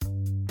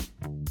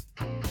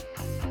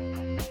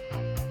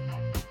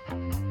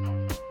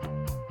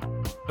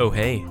Oh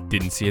hey,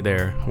 didn't see you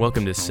there.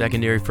 Welcome to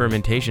Secondary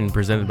Fermentation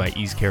presented by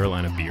East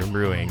Carolina Beer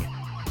Brewing.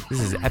 This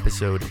is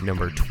episode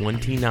number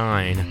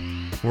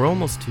 29. We're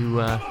almost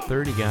to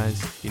 30,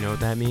 guys. You know what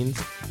that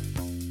means?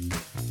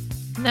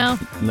 No.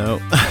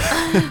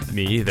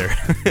 Me either.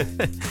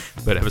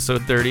 But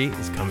episode 30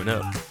 is coming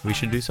up. We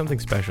should do something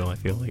special, I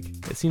feel like.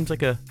 It seems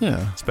like a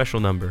special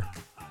number.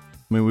 I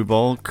mean, we've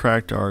all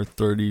cracked our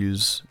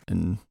 30s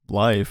in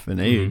life and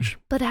age.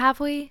 But have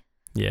we?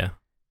 Yeah.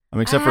 I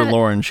mean, except for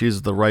Lauren,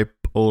 she's the ripe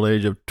old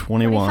age of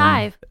 21.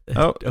 25.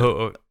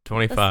 Oh,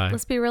 25.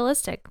 Let's be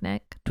realistic,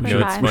 Nick. You know,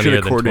 25. it's we should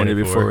have funnier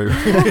than coordinated 24.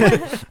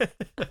 before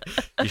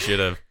we... You should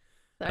have.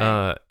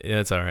 Sorry. Yeah,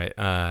 it's all right.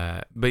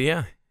 But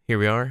yeah, here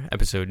we are,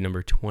 episode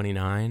number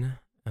 29.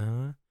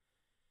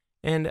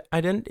 And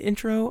I didn't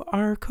intro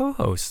our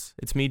co-hosts.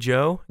 It's me,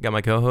 Joe. Got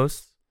my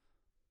co-hosts.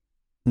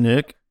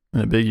 Nick,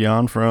 and a big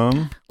yawn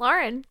from...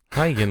 Lauren.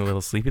 Hi, you getting a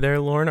little sleepy there,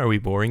 Lauren? Are we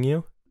boring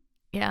you?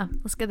 Yeah,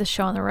 let's get the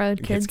show on the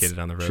road, kids. Let's get it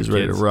on the road, She's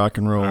ready to rock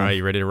and roll. All right,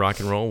 you ready to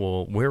rock and roll?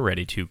 Well, we're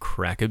ready to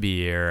crack a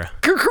beer.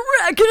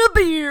 Cracking a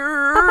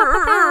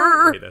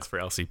beer. Hey, that's for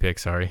Elsie Pick,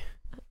 sorry.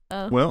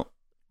 Oh. Well,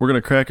 we're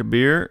going to crack a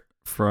beer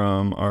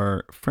from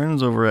our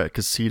friends over at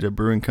Casita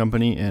Brewing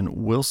Company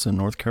in Wilson,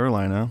 North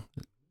Carolina.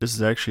 This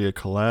is actually a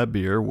collab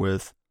beer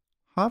with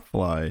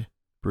Hopfly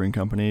Brewing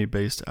Company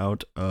based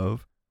out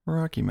of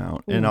Rocky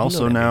Mount. Ooh, and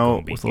also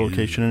now with a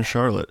location in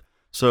Charlotte.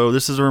 So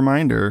this is a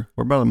reminder,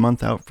 we're about a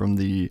month out from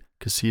the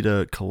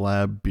Casita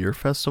Collab Beer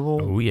Festival,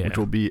 which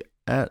will be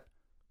at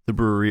the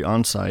brewery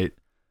on site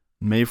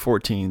May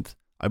 14th.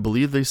 I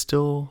believe they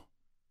still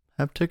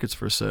have tickets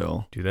for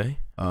sale. Do they?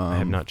 I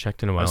have not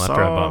checked in a while. I After I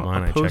saw bought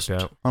mine, a I post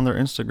checked out. on their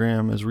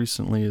Instagram as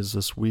recently as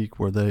this week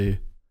where they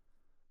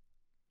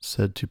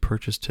said to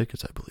purchase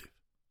tickets, I believe.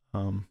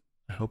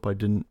 I hope I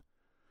didn't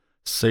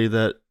say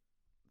that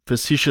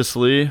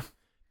facetiously.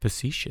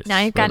 Facetious. Now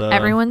you've got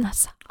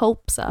everyone's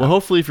hopes up. Well,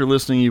 hopefully if you're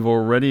listening, you've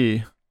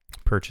already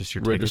Purchase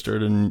your tickets.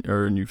 registered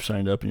and you've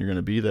signed up and you're going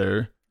to be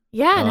there.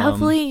 Yeah, and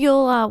hopefully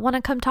you'll want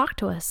to come talk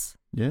to us.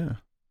 Yeah.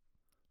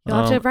 You'll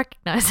have to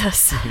recognize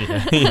us.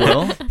 Yeah.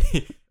 Well,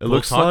 it We'll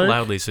looks talk like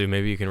loudly so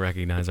maybe you can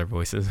recognize our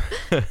voices.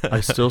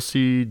 I still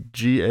see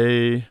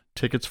GA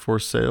tickets for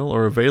sale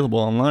or available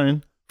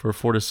online for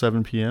 4 to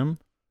 7 p.m.,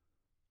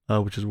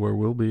 which is where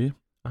we'll be.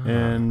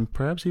 And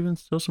perhaps even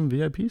still some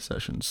VIP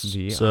sessions.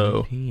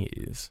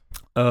 VIPs.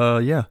 So,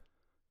 yeah,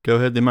 go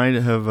ahead. They might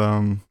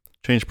have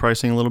changed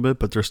pricing a little bit,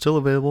 but they're still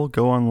available.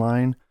 Go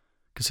online,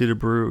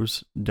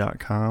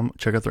 CasitaBrews.com.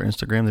 Check out their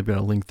Instagram. They've got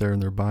a link there in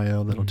their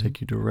bio that'll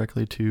take you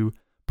directly to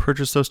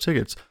purchase those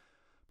tickets.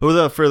 But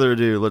without further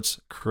ado,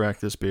 let's crack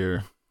this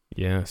beer.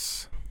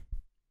 Yes.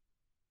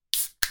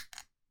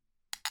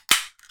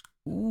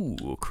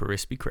 Ooh,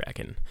 crispy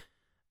cracking.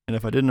 And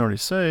if I didn't already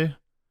say,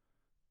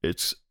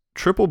 it's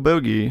Triple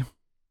Bogey.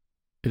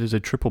 It is a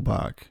triple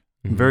bock.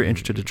 I'm very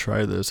interested to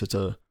try this. It's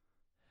a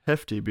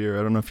hefty beer.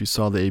 I don't know if you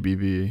saw the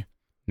ABV.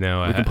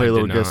 No, we can play a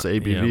little guess the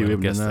ABV. Yeah, we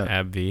haven't guess done the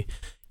that. ABV.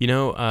 You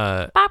know,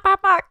 Bok,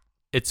 bok, bok.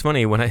 it's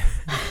funny when I...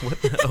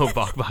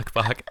 bok, bok,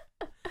 bok.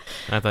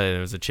 I thought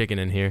there was a chicken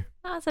in here.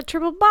 Oh, it's a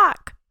triple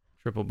bok.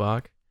 Triple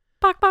bok.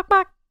 Bok, bok,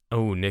 bok.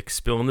 Oh, Nick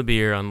spilling the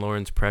beer on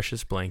Lauren's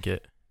precious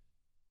blanket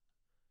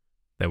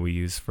that we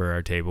use for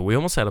our table. We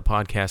almost had a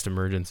podcast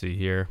emergency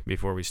here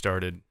before we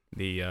started.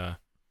 One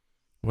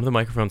of the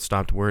microphones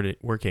stopped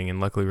working,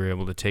 and luckily we were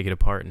able to take it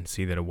apart and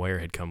see that a wire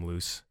had come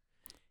loose.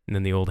 And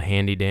then the old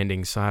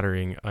handy-dandy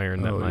soldering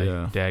iron that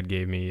my dad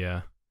gave me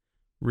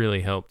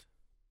really helped.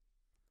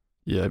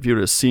 Yeah, if you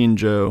would have seen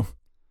Joe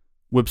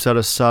whips out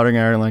a soldering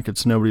iron like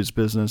it's nobody's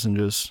business and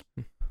just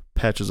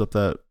patches up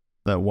that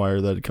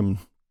wire that had come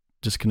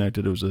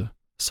disconnected, it was a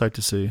sight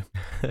to see.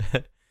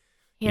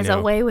 He has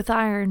a way with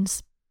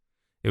irons.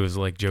 It was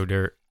like Joe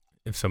Dirt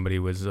if somebody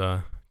was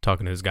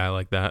talking to his guy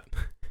like that.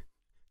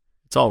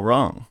 It's all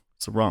wrong.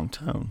 It's the wrong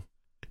tone.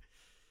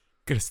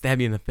 Gonna stab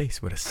you in the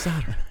face with a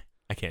solder.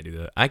 I can't do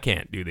that. I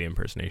can't do the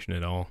impersonation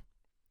at all.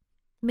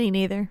 Me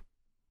neither.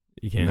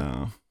 You can't?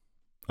 No.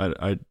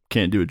 I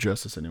can't do it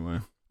justice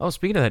anyway. Oh,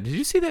 speaking of that, did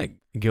you see that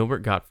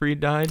Gilbert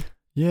Gottfried died?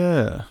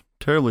 Yeah.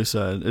 Terribly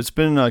sad. It's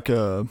been like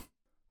but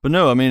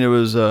no, I mean, it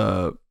was,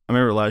 I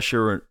remember last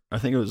year, I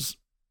think it was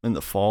in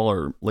the fall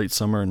or late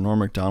summer, and Norm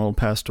Macdonald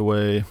passed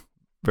away.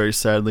 Very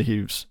sadly,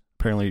 he was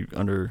apparently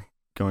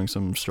undergoing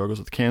some struggles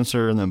with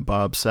cancer, and then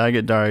Bob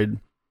Saget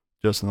died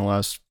just in the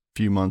last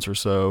few months or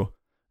so,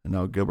 and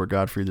now Gilbert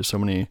Gottfried. There's so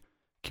many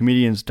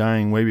comedians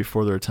dying way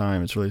before their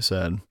time. It's really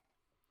sad.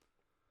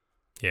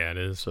 Yeah, it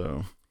is.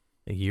 So,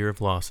 a year of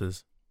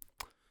losses.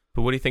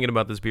 But what are you thinking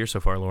about this beer so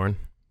far, Lauren?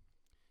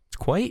 It's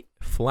quite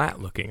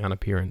flat looking on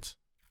appearance,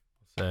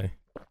 I'll say.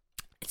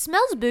 It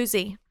smells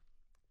boozy.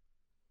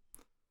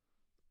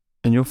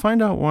 and you'll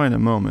find out why in a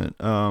moment.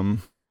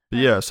 But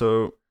yeah,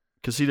 so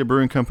Casita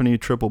Brewing Company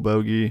Triple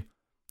Bogey.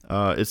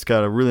 It's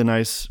got a really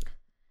nice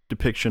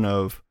depiction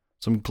of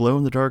some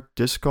glow-in-the-dark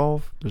disc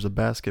golf. There's a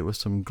basket with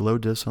some glow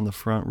discs on the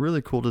front.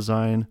 Really cool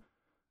design.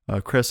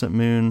 Crescent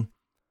moon.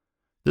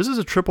 This is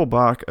a triple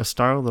bock, a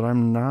style that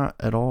I'm not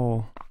at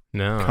all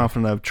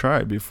confident I've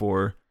tried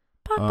before.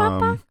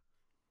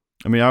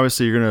 I mean,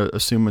 obviously you're gonna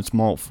assume it's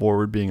malt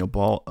forward being a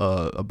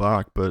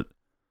Bock, but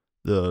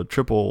the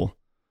triple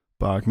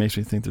Bock makes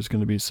me think there's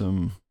gonna be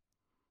some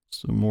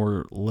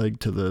more leg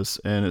to this.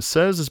 And it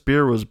says this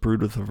beer was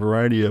brewed with a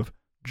variety of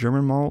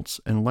German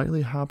malts and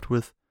lightly hopped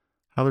with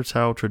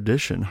Hallertau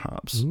tradition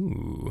hops.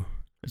 Ooh.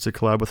 It's a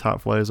collab with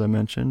Hopfly, as I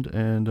mentioned,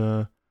 and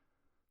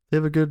they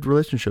have a good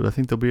relationship. I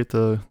think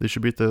they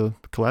should be at the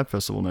collab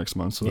festival next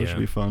month, so that should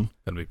be fun.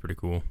 That'd be pretty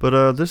cool.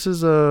 But this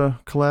is a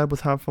collab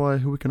with Hopfly,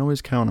 who we can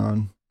always count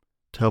on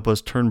to help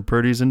us turn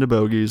birdies into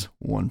bogeys,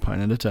 one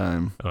pint at a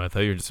time. Oh, I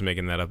thought you were just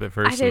making that up at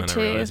first. I did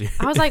too.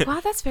 I was like,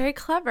 wow, that's very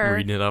clever.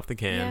 Reading it off the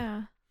can.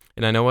 Yeah.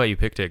 And I know why you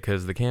picked it,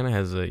 because the can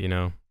has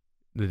the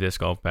disc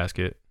golf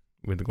basket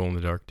with the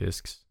glow-in-the-dark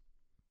discs.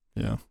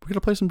 Yeah. We're going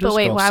to play some disc golf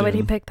But wait, why soon. would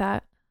he pick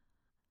that?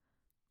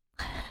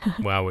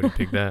 Wow, would he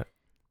pick that?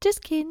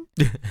 Just kidding.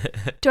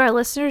 Do our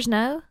listeners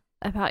know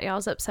about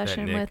y'all's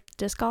obsession Nick. with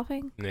disc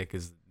golfing? Nick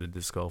is the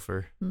disc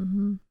golfer.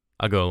 Mm-hmm.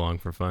 I'll go along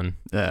for fun.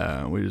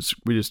 Yeah, we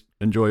just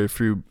enjoy a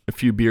few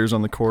beers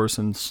on the course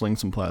and sling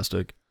some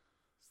plastic.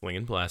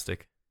 Slinging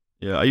plastic.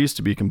 Yeah, I used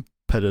to be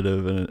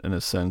competitive in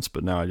a sense,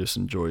 but now I just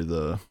enjoy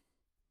the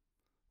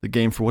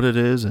game for what it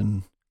is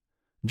and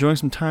enjoying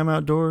some time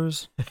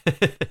outdoors,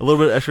 a little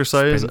bit of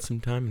exercise. Spend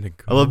some time in the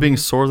I love being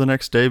sore the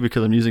next day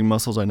because I'm using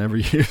muscles I never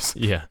use.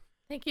 Yeah.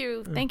 Thank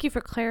you for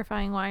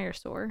clarifying why you're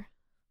sore.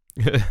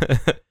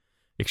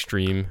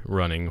 Extreme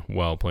running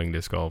while playing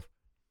disc golf.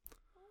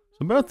 So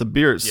about the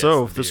beer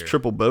itself, the this beer.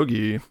 triple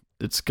bogey,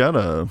 it's got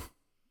a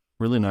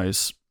really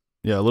nice,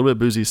 a little bit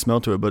boozy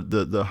smell to it, but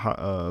the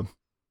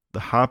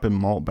hop and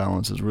malt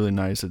balance is really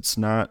nice. It's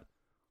not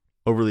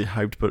overly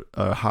hopped, but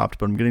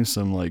I'm getting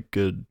some like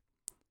good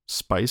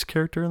spice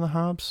character in the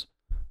hops,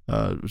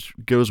 which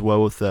goes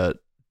well with that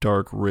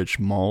dark, rich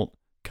malt,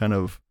 kind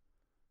of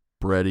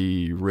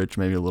bready, rich,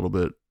 maybe a little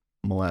bit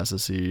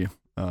molassesy.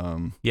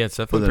 Yeah, it's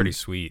definitely pretty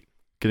sweet.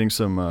 Getting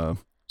some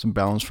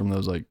balance from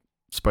those like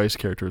spice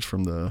characters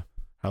from the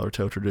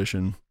Hallertau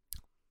tradition.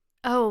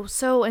 Oh,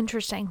 so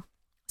interesting.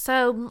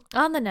 So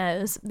on the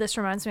nose, this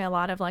reminds me a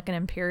lot of like an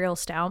imperial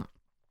stout,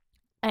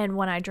 and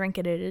when I drink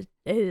it, it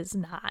is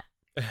not.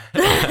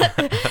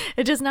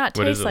 It does not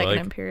What is taste it like an like?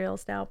 imperial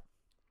stout.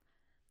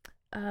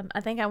 I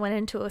think I went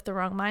into it with the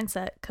wrong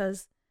mindset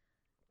because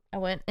I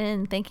went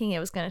in thinking it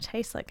was going to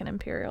taste like an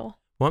imperial.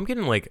 Well, I'm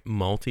getting like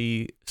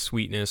malty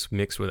sweetness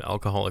mixed with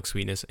alcoholic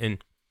sweetness.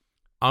 And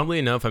oddly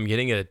enough, I'm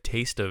getting a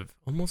taste of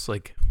almost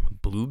like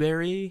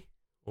blueberry,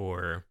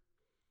 or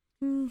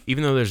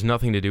even though there's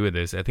nothing to do with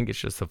this, I think it's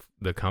just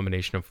the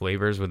combination of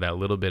flavors with that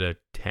little bit of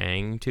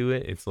tang to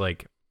it. It's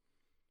like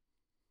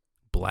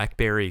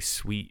blackberry,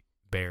 sweet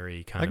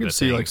berry kind I of can a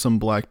see thing. like some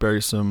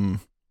blackberry,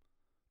 some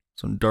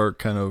dark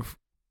kind of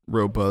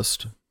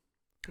robust,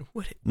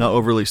 not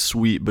overly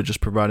sweet, but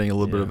just providing a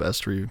little bit of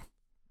estery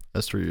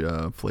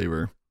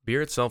flavor.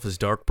 Beer itself is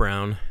dark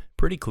brown,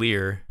 pretty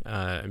clear.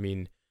 I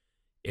mean,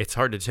 it's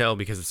hard to tell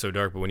because it's so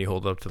dark, but when you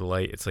hold it up to the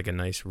light, it's like a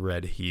nice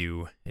red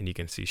hue, and you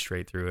can see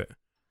straight through it.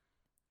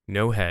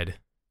 No head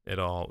at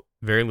all.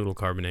 Very little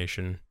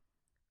carbonation.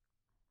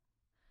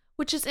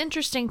 Which is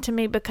interesting to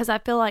me because I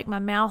feel like my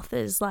mouth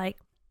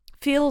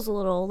feels a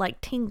little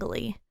like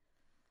tingly.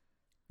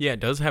 Yeah, it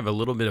does have a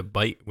little bit of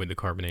bite with the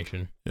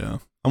carbonation. Yeah,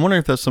 I'm wondering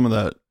if that's some of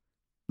that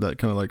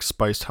kind of like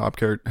spiced hop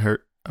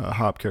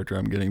character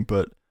I'm getting,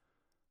 but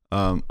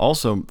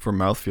also for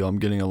mouthfeel, I'm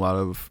getting a lot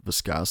of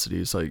viscosity.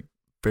 It's like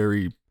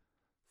very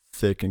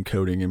thick and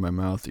coating in my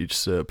mouth each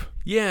sip.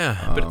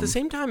 Yeah, but at the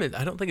same time,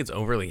 I don't think it's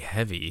overly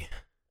heavy.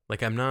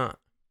 Like, I'm not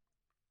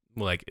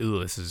like,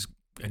 ooh,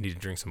 I need to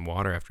drink some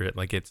water after it.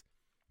 Like, it's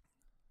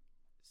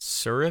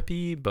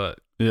syrupy, but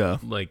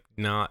like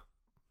not.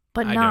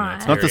 But I don't know, not.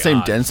 it's It's not the very same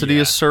odd, density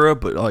yeah. as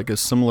syrup, but like a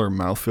similar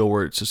mouthfeel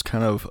where it's just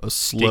kind of a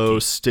slow,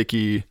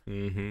 sticky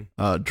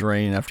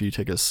drain after you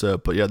take a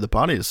sip. But yeah, the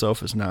body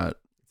itself is not.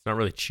 It's not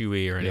really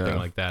chewy or anything Yeah.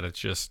 like that. It's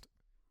just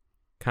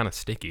kind of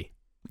sticky.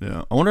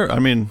 Yeah, I wonder. I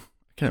mean,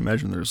 I can't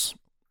imagine there's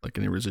like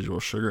any residual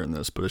sugar in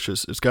this, but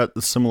it's got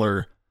the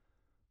similar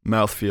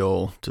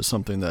mouthfeel to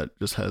something that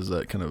just has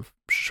that kind of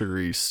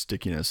sugary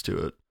stickiness to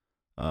it,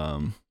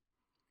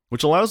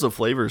 which allows the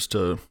flavors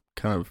to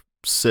kind of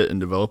sit and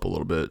develop a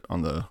little bit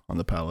on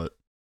the palate.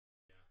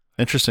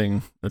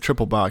 Interesting. A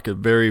triple Bock, a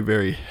very,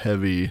 very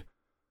heavy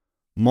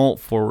malt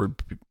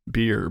forward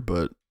beer,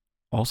 but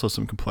also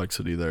some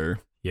complexity there.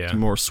 Yeah. Some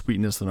more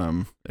sweetness than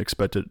I'm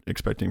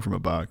expecting from a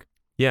Bock.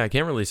 Yeah, I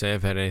can't really say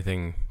I've had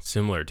anything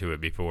similar to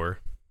it before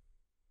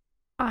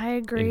I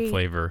agree. in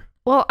flavor.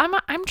 Well,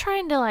 I'm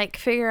trying to like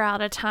figure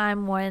out a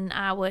time when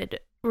I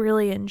would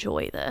really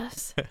enjoy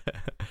this.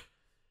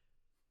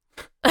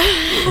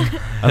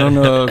 I don't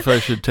know if I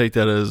should take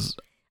that as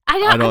I'm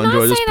don't not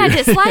enjoy this saying I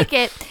beer. dislike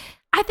it.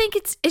 I think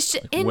it's just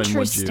When would you?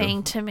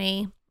 interesting to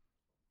me.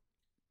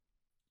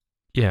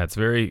 Yeah, it's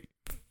very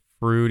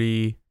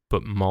fruity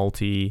but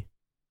malty,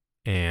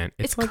 and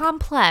It's like,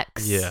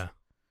 complex. yeah,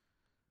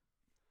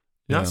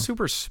 Yeah. not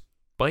super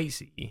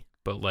spicy,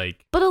 but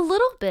like But a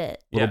little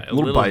bit.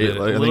 Little bite, bit,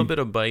 like, I a little think- bit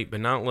of bite, but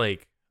not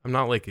like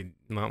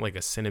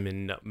a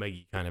cinnamon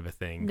nutmeggy kind of a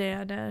thing.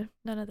 Yeah, no,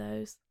 none of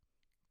those.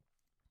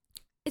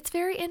 It's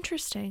very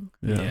interesting.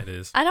 Yeah. it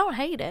is. I don't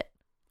hate it.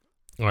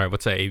 All right,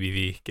 what's that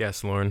ABV?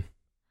 Guess, Lauren.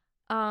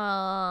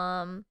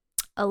 11.1.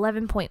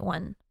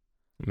 I'm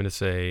going to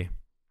say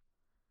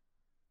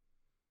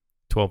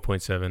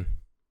 12.7.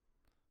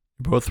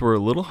 Both were a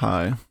little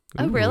high.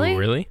 Oh, really?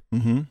 Really?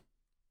 Mm-hmm.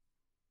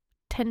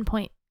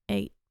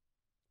 10.8.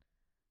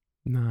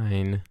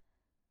 9,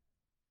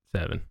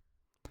 7.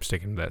 I'm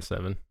sticking to that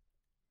 7.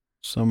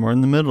 Somewhere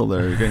in the middle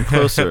there. You're getting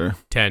closer.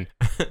 10.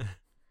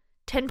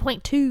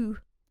 10.2.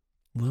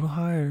 A little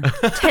higher.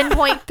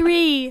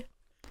 10.3.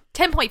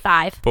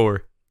 10.5.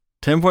 4.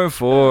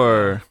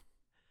 10.4.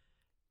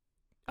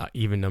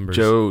 Even numbers.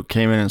 Joe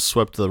came in and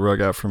swept the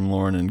rug out from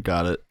Lauren and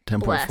got it.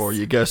 10.4. Bless.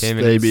 You guessed the Came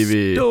in and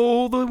ABV.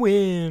 stole the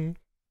win.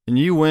 And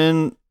you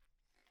win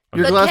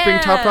your The glass being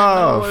topped can.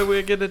 off. Oh,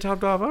 we get it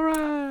topped off. All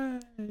right.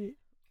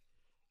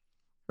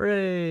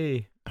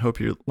 Hooray. I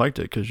hope you liked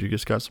it because you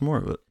just got some more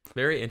of it.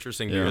 Very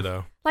interesting Yeah. beer,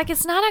 though. Like,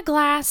 it's not a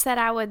glass that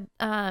I would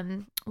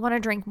want to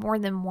drink more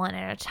than one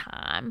at a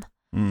time.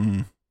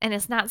 Mm-hmm. And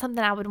it's not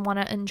something I would want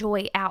to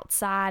enjoy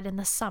outside in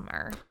the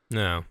summer.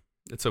 No,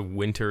 it's a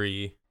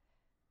wintry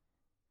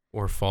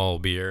or fall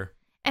beer.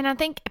 And I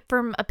think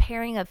from a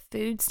pairing of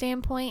food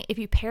standpoint, if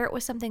you pair it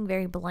with something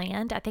very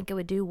bland, I think it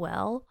would do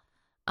well.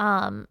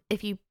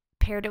 If you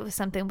paired it with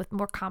something with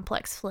more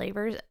complex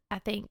flavors, I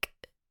think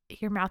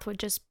your mouth would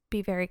just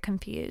be very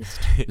confused.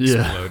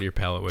 Explode. Your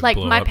palate would Like,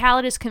 blow my up.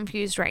 palate is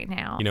confused right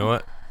now. You know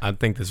what? I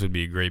think this would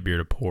be a great beer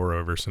to pour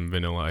over some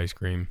vanilla ice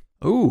cream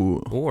Ooh.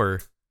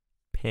 or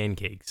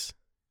pancakes.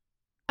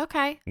 Okay.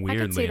 I can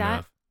Weirdly see that.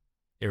 enough,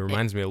 it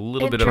reminds me a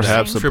little bit of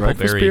Perhaps that a triple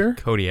breakfast berry beer?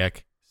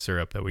 Kodiak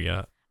syrup that we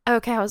got.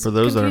 Okay, I was For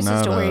those that are confused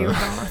as to not, where you were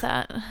going with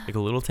that. Like a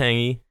little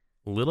tangy,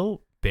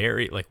 little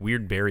berry, like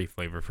weird berry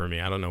flavor for me.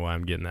 I don't know why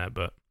I'm getting that,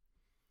 but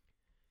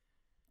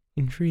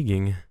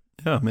intriguing.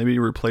 Yeah, maybe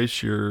you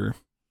replace your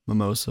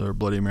mimosa or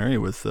Bloody Mary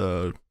with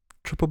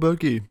triple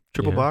bogey,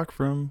 triple Yeah. bock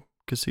from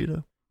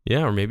Casita.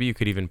 Yeah, or maybe you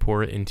could even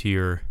pour it into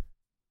your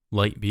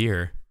light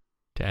beer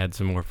to add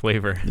some more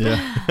flavor.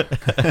 Yeah.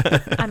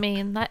 I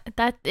mean,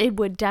 that it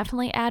would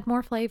definitely add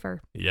more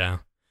flavor. Yeah.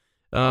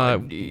 I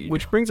need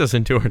Which brings us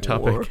into our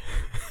more. topic.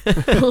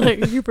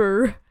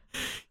 Flavor.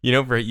 You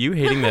know, for you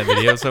hating that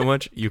video so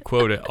much, you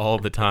quote it all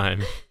the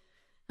time.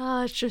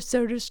 Oh, it's just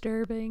so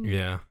disturbing.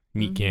 Yeah.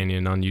 Meat Mhm.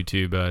 Canyon on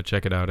YouTube.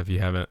 Check it out if you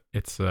haven't.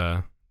 It's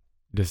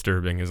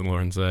disturbing, as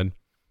Lauren said.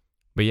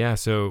 But yeah,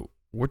 so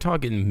we're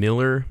talking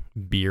Miller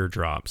Beer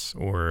Drops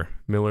or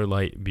Miller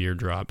Lite Beer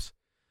Drops.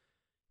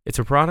 It's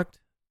a product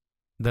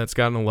that's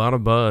gotten a lot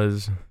of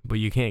buzz, but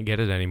you can't get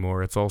it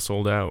anymore. It's all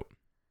sold out.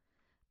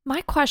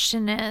 My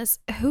question is,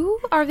 who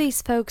are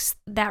these folks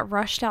that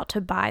rushed out to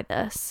buy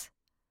this?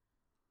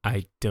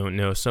 I don't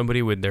know.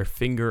 Somebody with their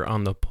finger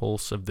on the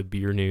pulse of the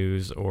beer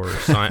news, or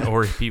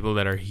or people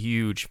that are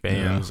huge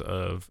fans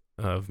of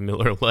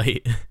Miller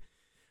Lite.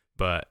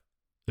 But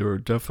They were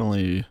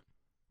definitely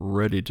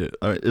ready to.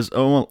 It's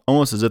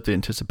almost as if they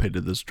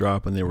anticipated this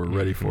drop and they were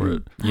ready for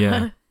it.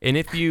 yeah, and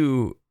if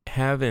you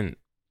haven't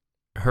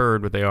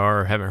heard what they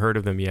are or haven't heard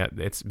of them yet,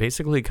 it's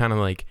basically kind of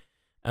like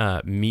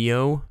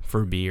Mio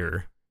for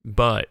beer,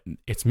 but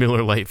it's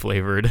Miller Lite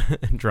flavored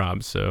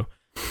drops. So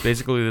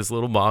basically this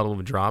little bottle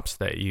of drops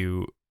that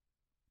you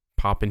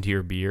pop into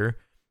your beer,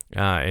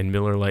 and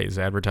Miller Lite is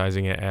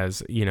advertising it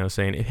as, you know,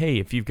 saying, hey,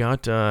 if you've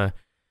got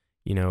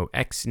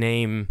X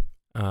name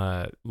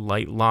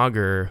light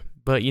lager,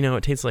 but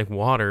it tastes like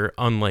water,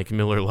 unlike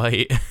Miller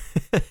Lite.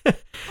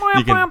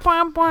 You can,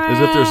 As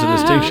if there's a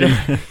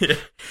distinction. yeah,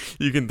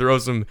 you can throw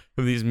some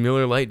of these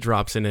Miller Lite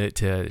drops in it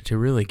to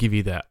really give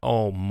you that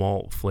all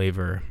malt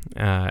flavor.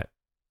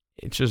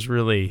 It's just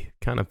really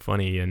kind of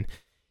funny. And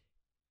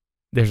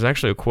there's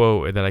actually a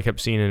quote that I kept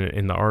seeing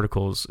in the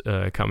articles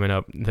coming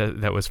up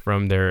that was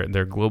from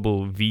their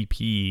global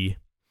VP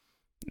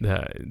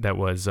that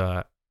was,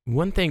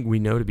 one thing we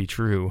know to be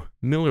true,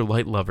 Miller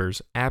Lite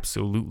lovers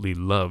absolutely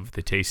love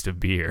the taste of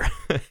beer.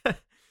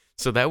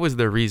 So that was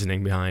their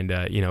reasoning behind,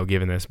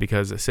 giving this,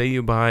 because say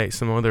you buy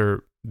some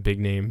other big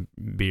name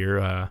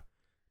beer,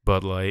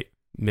 Bud Light,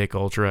 Mick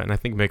Ultra, and I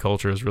think Mick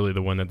Ultra is really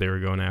the one that they were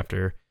going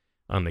after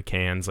on the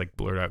cans, like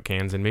blurred out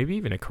cans, and maybe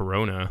even a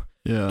Corona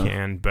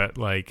can, but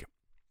like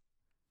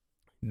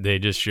they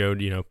just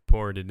showed,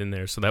 poured it in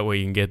there so that way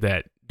you can get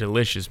that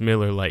delicious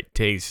Miller Lite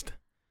taste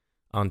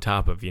on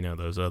top of,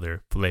 those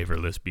other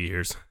flavorless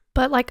beers.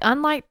 But like,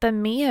 unlike the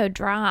Mio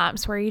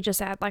drops where you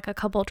just add like a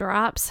couple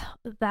drops,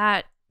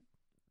 that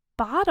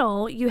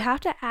bottle, you have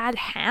to add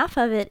half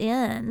of it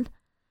in.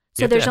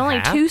 So there's only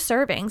half? 2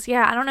 servings.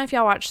 Yeah, I don't know if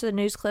y'all watched the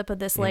news clip of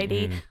this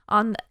lady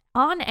on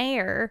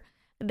air.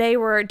 They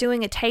were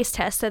doing a taste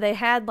test. So they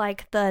had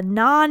like the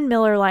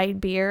non-Miller Lite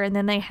beer, and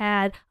then they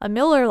had a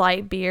Miller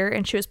Lite beer,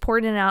 and she was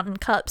pouring it out in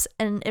cups,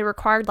 and it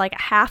required like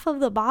half of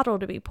the bottle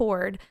to be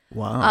poured.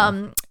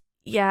 Wow.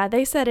 Yeah,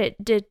 they said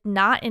it did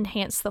not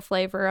enhance the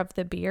flavor of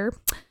the beer,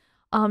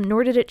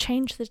 nor did it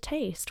change the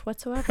taste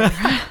whatsoever.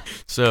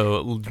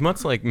 So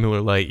much like Miller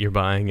Lite, you're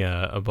buying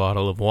a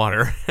bottle of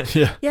water.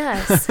 Yeah.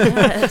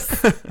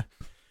 Yes.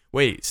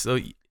 Wait, so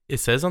it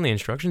says on the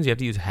instructions you have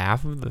to use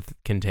half of the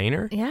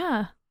container.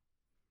 Yeah.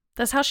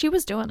 That's how she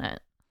was doing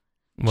it.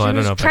 Well, she I don't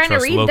was know if I trying to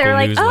trust read. local They're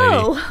like, news lady.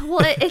 oh,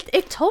 well,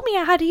 it told me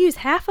I had to use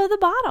half of the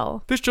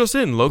bottle. This just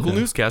in: local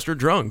newscaster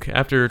drunk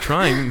after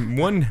trying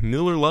one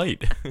Miller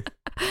Lite.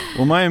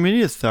 Well, my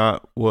immediate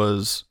thought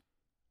was,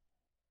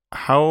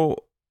 how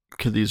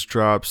could these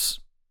drops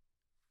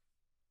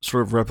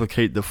sort of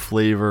replicate the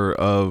flavor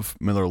of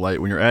Miller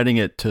Lite when you're adding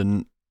it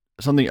to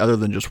something other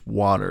than just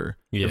water?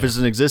 Yeah. If it's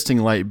an existing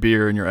light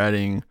beer and you're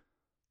adding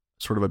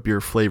sort of a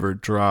beer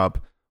flavored drop,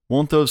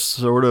 won't those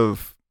sort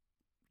of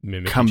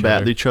Mimic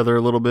combat other. each other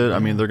a little bit? I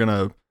mean, Yeah. they're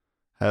going to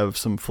have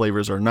some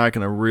flavors that are not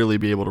going to really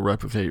be able to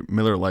replicate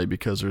Miller Lite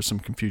because there's some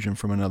confusion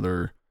from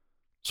another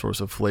source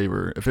of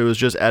flavor. If it was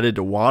just added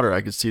to water,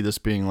 I could see this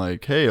being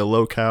like, hey, a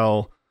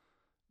low-cal,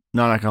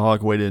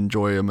 non-alcoholic way to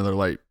enjoy a Miller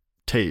Lite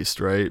taste,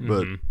 right?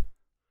 But, Mhm.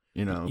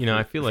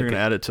 I feel if like you're going to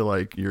add it to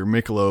like your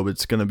Michelob,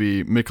 it's going to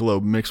be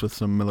Michelob mixed with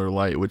some Miller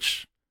Lite,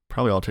 which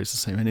probably all tastes the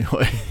same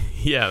anyway.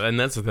 Yeah, and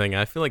that's the thing.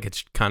 I feel like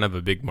it's kind of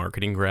a big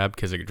marketing grab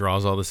because it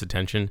draws all this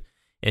attention.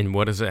 And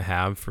what does it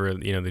have for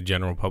the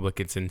general public?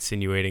 It's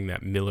insinuating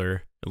that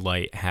Miller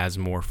Lite has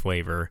more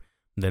flavor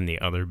than the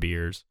other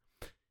beers.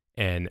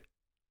 And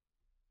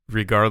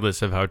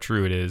regardless of how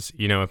true it is,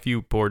 if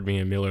you poured me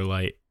a Miller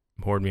Lite,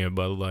 poured me a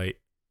Bud Light,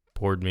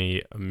 poured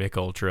me a Mick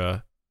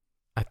Ultra,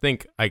 I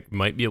think I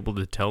might be able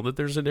to tell that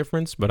there's a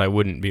difference, but I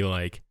wouldn't be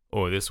like,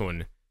 oh, this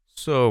one,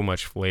 so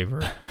much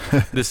flavor.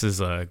 This is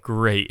a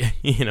great,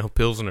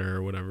 Pilsner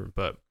or whatever.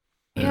 But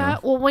Yeah.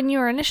 Well, when you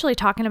were initially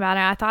talking about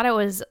it, I thought it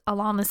was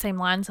along the same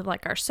lines of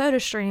like our Soda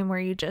Stream, where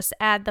you just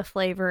add the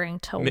flavoring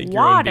to Make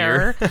your own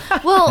water. beer.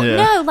 Well, Yeah.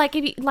 no, like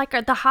if you like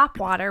the hop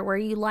water, where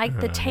you like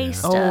the Yeah.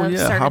 taste Oh, of yeah,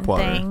 certain hop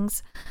water.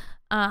 things.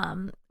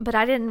 But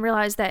I didn't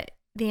realize that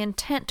the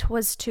intent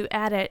was to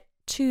add it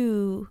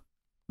to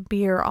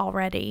beer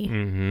already,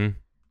 Mm-hmm.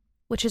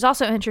 which is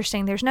also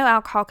interesting. There's no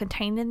alcohol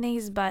contained in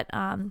these, but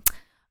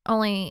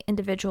only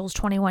individuals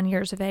 21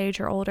 years of age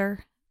or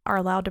older are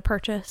allowed to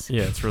purchase.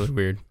 Yeah, it's really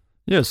weird.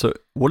 Yeah, so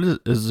what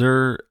is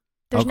there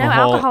There's no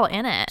alcohol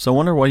in it. So I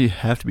wonder why you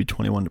have to be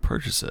 21 to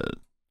purchase it.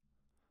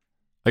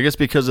 I guess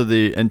because of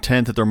the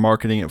intent that they're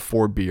marketing it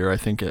for beer. I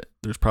think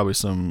there's probably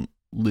some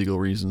legal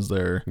reasons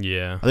there.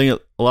 Yeah. I think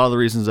a lot of the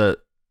reasons that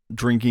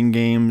drinking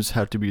games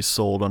have to be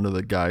sold under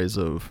the guise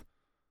of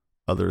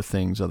other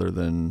things other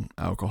than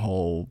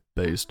alcohol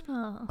based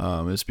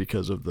Oh. is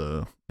because of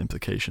the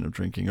implication of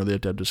drinking, or they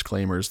have to have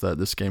disclaimers that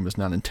this game is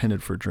not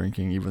intended for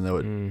drinking, even though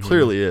it Mhm.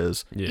 clearly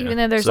is. Yeah. Even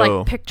though there's So-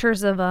 like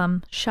pictures of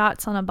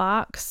shots on a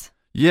box.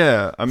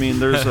 Yeah, I mean,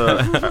 there's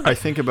I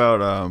think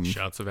about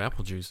Shots of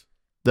apple juice.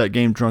 that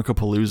game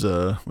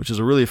Drunkapalooza, which is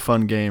a really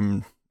fun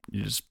game.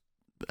 It's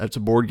a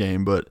board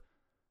game, but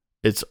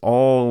it's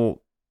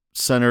all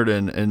centered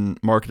and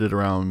marketed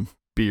around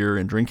beer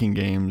and drinking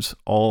games,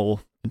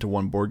 all into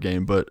one board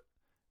game. But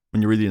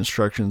when you read the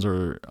instructions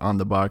or on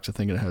the box, I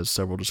think it has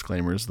several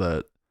disclaimers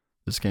that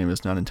this game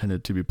is not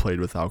intended to be played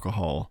with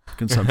alcohol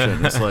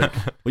consumption. It's like,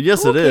 well,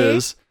 yes, it Okay.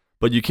 is,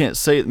 but you can't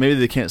say. Maybe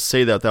they can't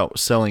say that without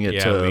selling it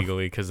Yeah, to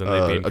legally, because then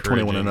they'd be a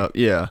 21 and encouraging. up.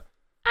 Yeah.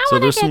 I So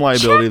wanna there's some get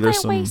liability,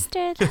 there's chocolate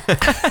some-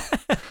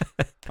 wasted.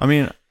 I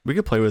mean, we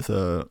could play with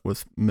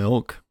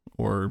milk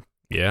or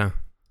Yeah.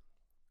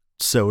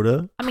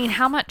 soda. I mean,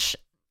 how much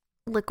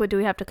liquid do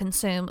we have to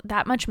consume?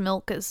 That much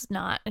milk is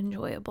not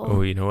enjoyable.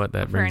 Oh, you know what?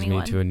 That for brings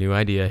anyone. me to a new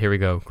idea. Here we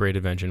go. Great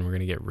invention. We're going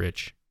to get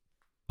rich.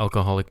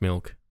 Alcoholic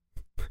milk.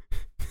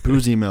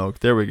 Boozy milk.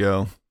 There we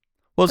go.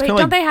 Well, it's Wait, kind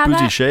don't of they like have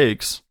boozy that?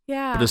 shakes,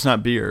 Yeah. but it's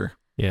not beer.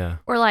 Yeah.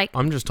 Or like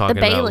I'm just the talking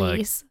about like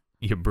Baileys.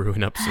 you're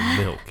brewing up some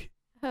milk.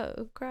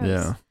 Oh, gross.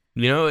 Yeah.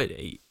 You know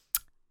it.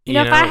 You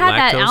know, if I had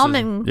that lactose is-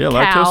 almond Yeah,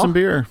 cow lactose and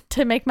beer.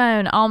 to make my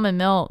own almond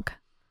milk.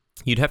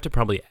 You'd have to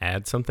probably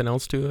add something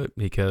else to it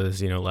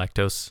because,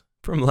 lactose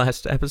from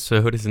last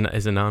episode is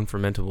a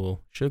non-fermentable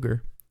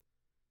sugar.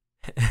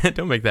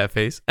 Don't make that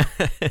face.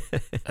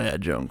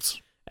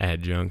 Adjuncts.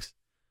 Adjuncts.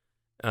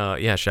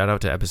 Yeah, shout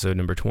out to episode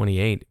number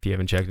 28. If you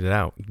haven't checked it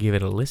out, give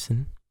it a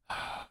listen.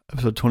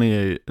 Episode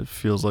 28. It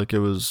feels like it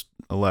was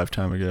a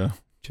lifetime ago.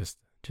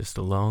 Just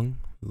a long,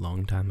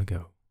 long time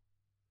ago.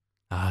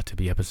 To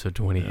be episode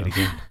 28 Yeah.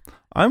 again.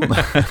 I'm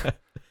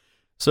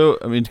so.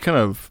 I mean, to kind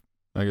of,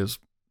 I guess,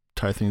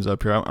 tie things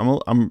up here.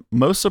 I'm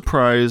most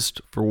surprised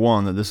for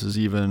one that this is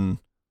even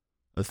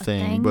a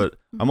thing, thing? but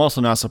I'm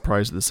also not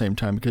surprised at the same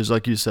time because,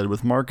 like you said,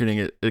 with marketing,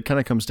 it kind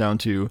of comes down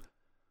to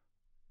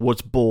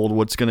what's bold,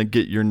 what's going to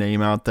get your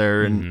name out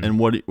there, Mhm. and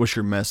what's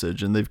your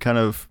message. And they've kind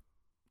of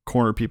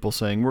cornered people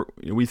saying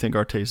we think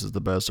our taste is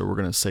the best, or we're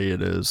going to say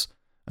it is,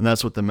 and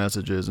that's what the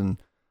message is. And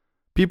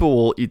people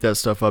will eat that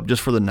stuff up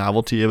just for the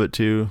novelty of it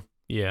too.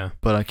 Yeah.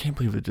 But I can't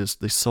believe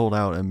they sold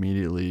out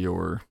immediately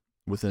or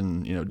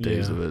within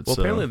days Yeah. of it. Well,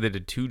 so. apparently they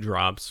did 2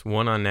 drops,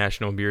 one on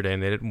National Beer Day,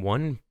 and they did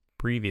one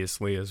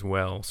previously as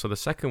well. So the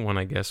second one,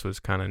 I guess, was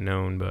kind of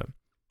known, but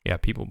yeah,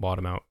 people bought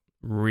them out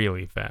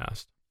really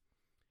fast.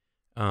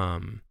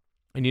 And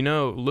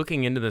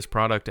looking into this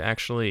product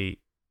actually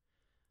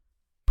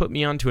put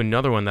me onto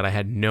another one that I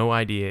had no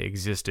idea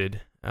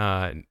existed.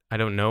 I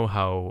don't know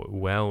how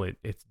well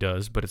it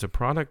does, but it's a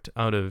product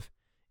out of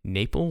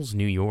Naples,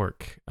 New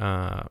York.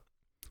 It's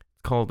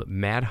called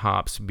Mad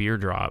Hops Beer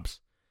Drops.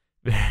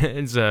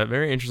 It's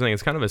very interesting.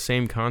 It's kind of the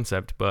same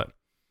concept, but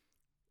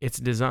it's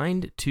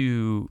designed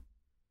to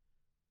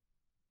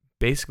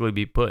basically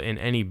be put in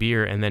any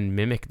beer and then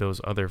mimic those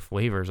other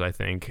flavors, I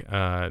think.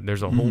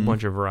 There's a whole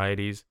bunch of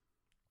varieties.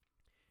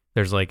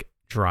 There's like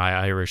dry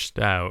Irish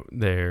stout.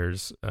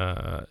 There's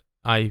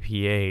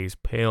IPAs,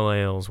 pale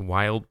ales,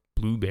 wild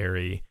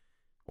blueberry,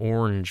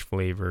 orange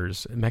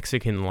flavors,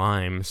 Mexican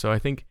lime. So I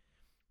think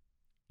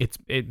its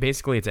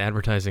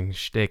advertising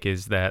shtick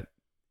is that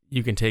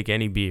you can take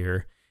any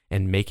beer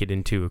and make it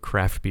into a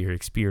craft beer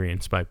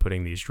experience by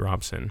putting these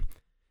drops in.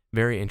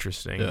 Very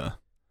interesting. Yeah.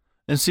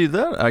 And see,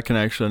 that I can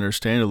actually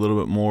understand a little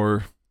bit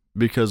more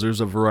because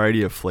there's a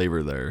variety of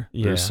flavor there.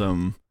 Yeah. There's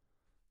some...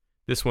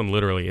 This one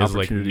literally is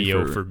like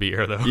Neo for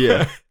beer, though.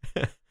 Yeah.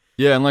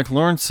 Yeah, and like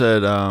Lauren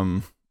said,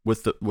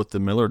 with the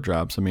Miller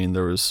drops, I mean,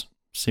 there was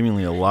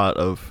seemingly a lot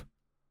of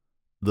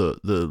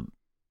the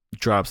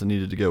drops that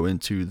needed to go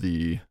into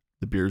the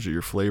beers that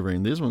you're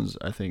flavoring. These ones,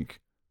 I think,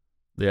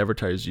 they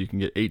advertise you can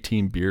get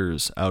 18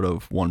 beers out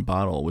of one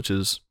bottle, which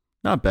is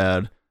not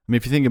bad. I mean,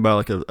 if you think about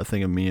like a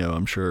thing of Mio,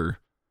 I'm sure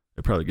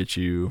it probably gets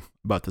you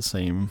about the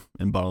same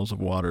in bottles of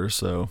water.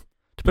 So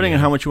depending on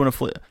how much you want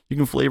to you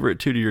can flavor it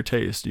to your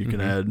taste. You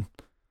can add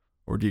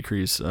or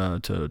decrease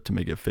to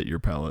make it fit your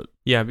palate.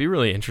 Yeah, I'd be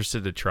really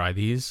interested to try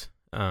these.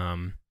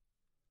 Mad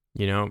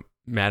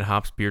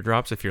Hops Beer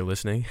Drops, if you're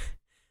listening,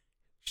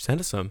 send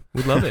us some.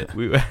 We'd love it.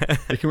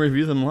 I can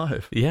review them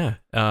live. Yeah.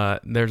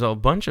 There's a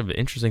bunch of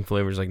interesting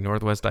flavors like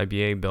Northwest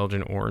IPA,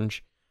 Belgian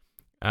Orange.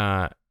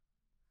 I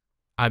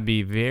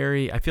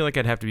feel like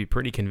I'd have to be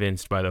pretty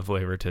convinced by the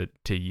flavor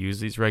to use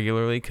these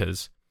regularly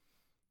because,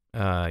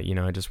 I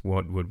just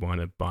would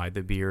want to buy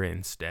the beer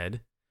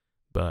instead.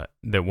 But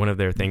one of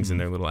their things in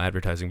their little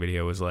advertising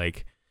video was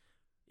like,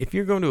 if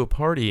you're going to a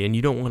party and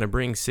you don't want to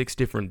bring 6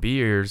 different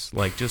beers,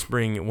 like just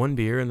bring one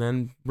beer and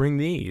then bring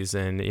these,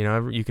 and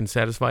you can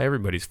satisfy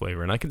everybody's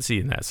flavor. And I can see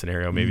in that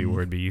scenario maybe where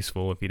it'd be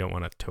useful if you don't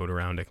want to tote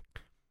around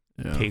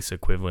a case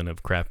equivalent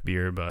of craft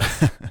beer. But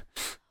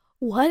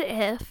what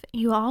if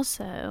you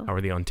also? How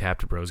are the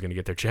Untapped bros going to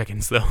get their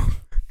check-ins though?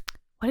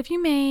 What if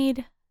you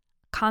made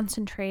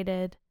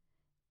concentrated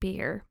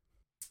beer?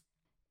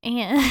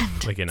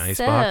 And like an ice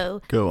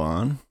box? Go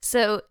on.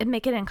 So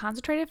make it in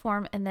concentrated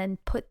form and then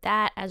put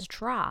that as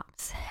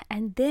drops.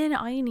 And then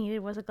all you needed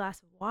was a glass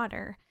of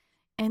water.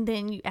 And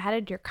then you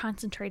added your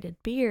concentrated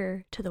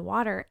beer to the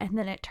water. And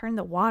then it turned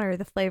the water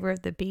the flavor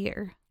of the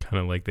beer.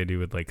 Kind of like they do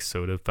with like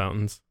soda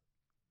fountains.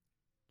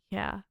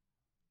 Yeah.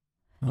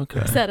 Okay.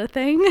 Is that a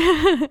thing?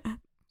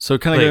 So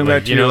kind of going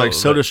back to your like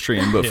soda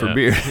stream, but for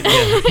beer.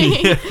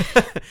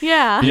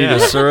 Yeah. You need a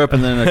syrup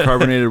and then a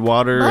carbonated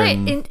water. But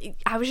and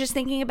I was just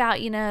thinking about,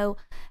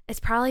 it's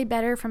probably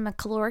better from a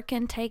caloric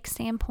intake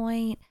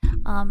standpoint,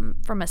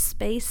 from a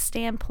space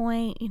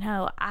standpoint.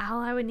 All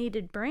I would need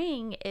to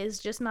bring is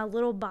just my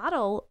little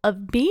bottle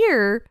of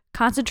beer,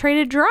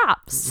 concentrated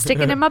drops, stick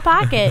it in my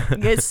pocket,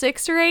 get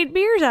 6 or 8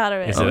 beers out of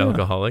it. Is it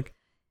alcoholic?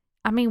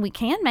 I mean, we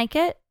can make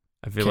it.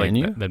 I feel like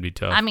that'd be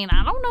tough. I mean,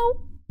 I don't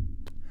know.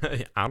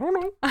 I don't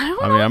know.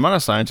 I mean, I'm not a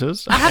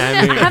scientist. I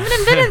haven't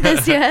invented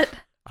this yet.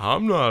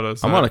 I'm not a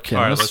chemist. All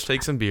right, let's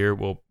take some beer.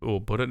 We'll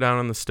put it down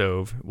on the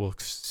stove. We'll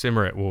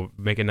simmer it. We'll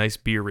make a nice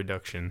beer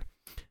reduction.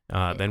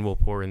 Then we'll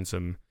pour in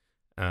some,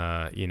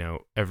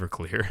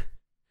 Everclear.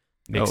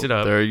 Mix it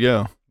up. There you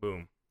go.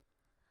 Boom.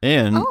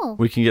 And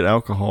we can get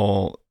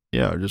alcohol.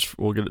 Yeah,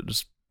 we'll get it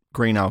just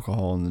grain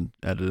alcohol and then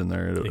add it in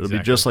there. It'll be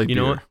just like beer.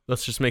 You know what?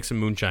 Let's just make some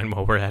moonshine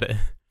while we're at it.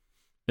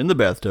 In the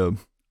bathtub.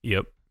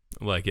 Yep,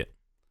 I like it.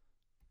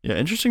 Yeah,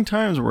 interesting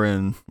times we're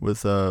in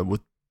with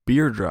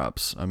beer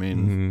drops. I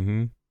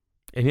mean,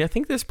 and I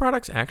think this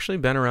product's actually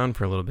been around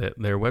for a little bit.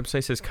 Their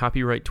website says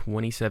copyright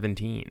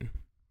 2017.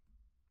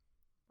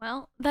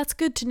 Well, that's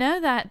good to know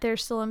that they're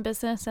still in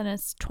business and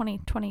it's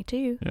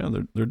 2022. Yeah,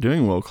 they're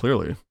doing well,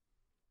 clearly.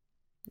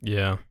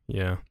 Yeah.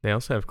 They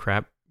also have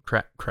craft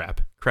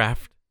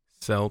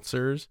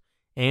seltzers,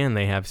 and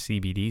they have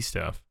CBD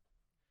stuff.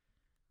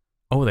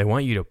 Oh, they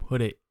want you to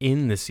put it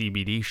in the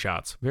CBD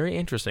shots. Very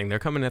interesting. They're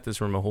coming at this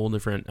from a whole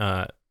different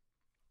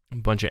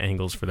bunch of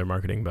angles for their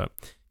marketing, but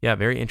yeah,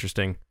 very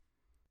interesting.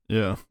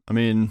 Yeah, I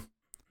mean,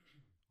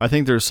 I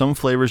think there's some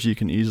flavors you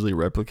can easily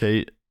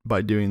replicate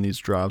by doing these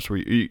drops where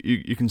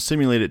you can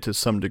simulate it to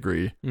some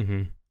degree.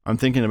 Mm-hmm. I'm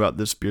thinking about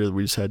this beer that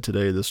we just had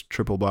today, this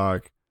Triple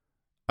Bock.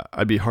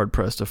 I'd be hard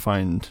pressed to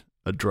find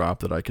a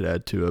drop that I could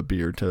add to a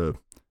beer to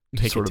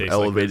sort of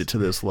elevate it to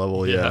this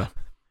level. Yeah.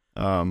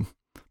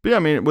 But yeah, I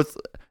mean,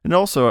 and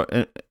also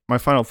my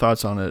final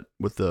thoughts on it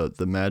with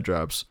the Mad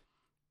Drops,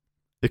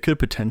 it could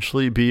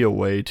potentially be a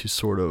way to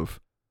sort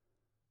of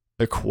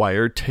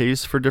acquire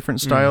taste for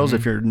different styles.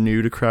 If you're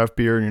new to craft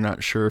beer and you're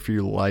not sure if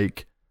you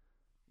like,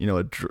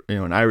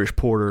 an Irish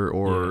porter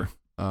or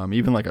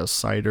even like a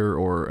cider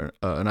or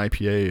an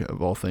IPA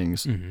of all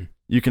things,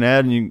 you can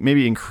add and you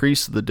maybe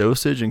increase the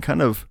dosage and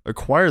kind of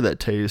acquire that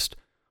taste.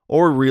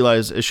 or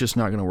realize it's just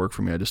not going to work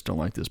for me. I just don't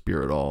like this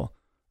beer at all.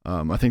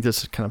 I think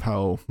this is kind of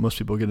how most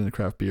people get into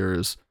craft beer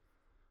is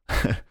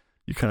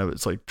you kind of,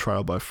 it's like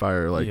trial by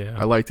fire. Like,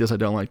 I like this, I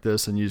don't like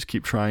this, and you just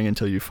keep trying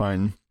until you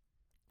find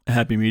a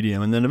happy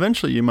medium. And then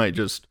eventually you might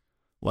just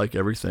like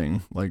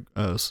everything like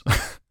us.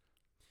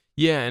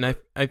 Yeah, and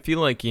I feel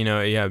like, you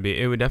know,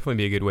 it would definitely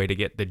be a good way to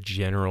get the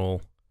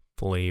general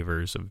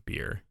flavors of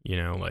beer, you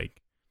know,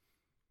 like,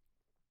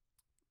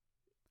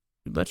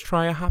 let's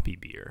try a hoppy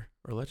beer,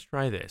 or let's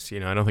try this. You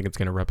know, I don't think it's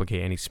going to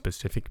replicate any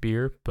specific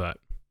beer, but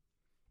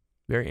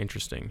very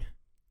interesting.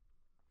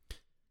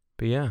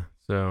 But yeah,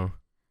 so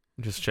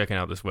just checking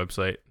out this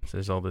website.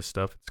 There's all this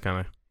stuff. It's kind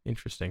of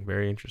interesting,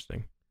 very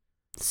interesting.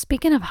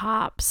 Speaking of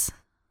hops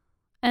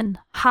and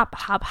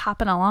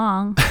hopping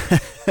along,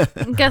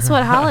 guess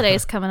what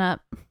holiday's coming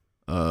up?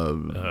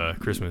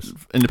 Christmas.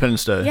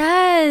 Independence Day.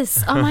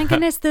 Yes. Oh my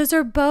goodness, those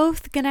are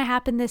both gonna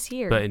happen this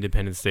year. But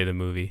Independence Day, the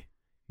movie,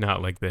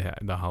 not like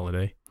the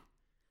holiday.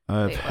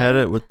 I've had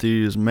it with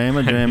these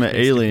Mamma Jamma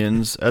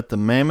aliens at the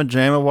Mamma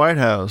Jamma White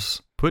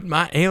House. Put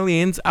my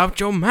aliens out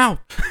your mouth.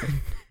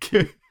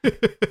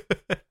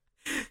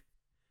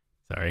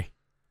 Sorry.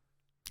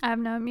 I have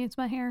no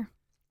amusement here.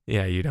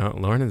 Yeah, you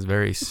don't. Lauren is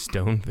very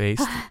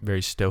stone-faced,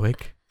 very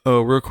stoic.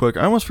 Oh, real quick,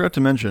 I almost forgot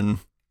to mention,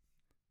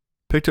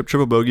 picked up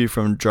Triple Bogey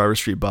from Jarvis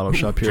Street Bottle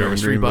Shop here Jarvis in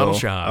Street Greenville. Bottle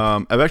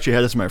Shop. I've actually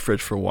had this in my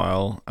fridge for a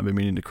while. I've been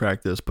meaning to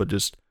crack this, but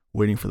just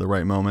waiting for the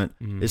right moment.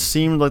 It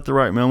seemed like the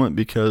right moment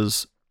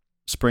because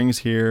spring's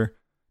here,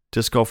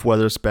 disc golf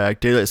weather's back,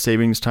 daylight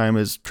savings time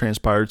has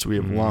transpired, so we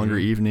have longer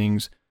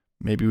evenings.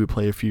 Maybe we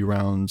play a few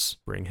rounds.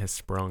 Spring has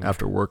sprung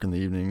after work in the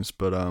evenings.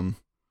 But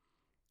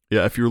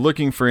yeah, if you're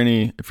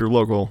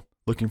local,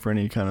 looking for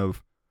any kind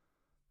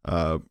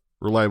of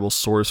reliable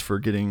source for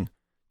getting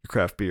your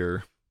craft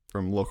beer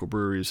from local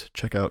breweries,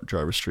 check out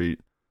Jarvis Street.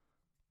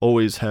 They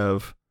always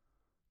have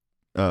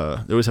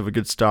a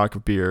good stock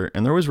of beer,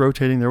 and they're always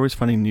rotating. They're always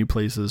finding new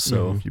places.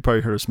 So you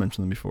probably heard us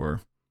mention them before.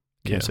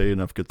 Can't say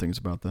enough good things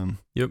about them.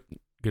 Yep,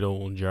 good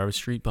old Jarvis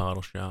Street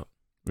Bottle Shop.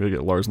 We gotta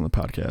get Lars on the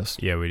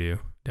podcast. Yeah, we do.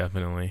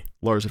 Definitely.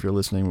 Lars, if you're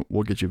listening,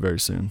 we'll get you very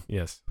soon.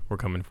 Yes, we're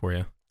coming for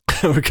you.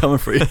 We're coming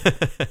for you.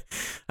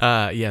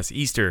 Yes,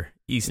 Easter.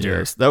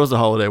 Yes, that was the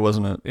holiday,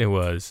 wasn't it? It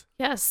was.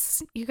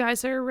 Yes, you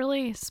guys are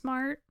really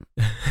smart.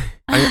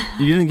 You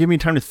didn't give me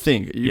time to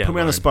think. You put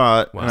me on the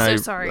spot. Wow. And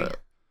So sorry.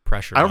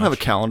 Pressure. I don't have a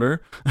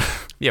calendar.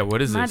 Yeah,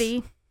 what is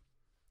Muddy. this?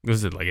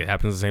 Was it like it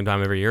happens at the same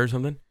time every year or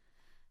something?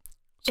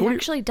 So It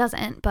actually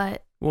doesn't,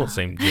 but Well,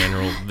 same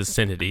general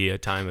vicinity, a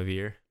time of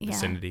year. Yeah.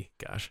 Vicinity,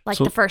 gosh. like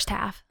So- the first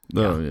half.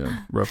 Oh,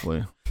 yeah,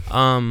 roughly.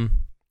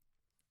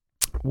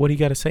 What do you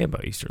got to say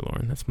about Easter,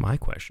 Lauren? That's my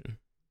question.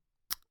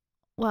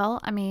 Well,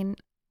 I mean,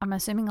 I'm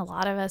assuming a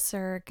lot of us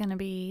are going to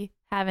be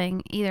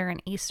having either an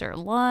Easter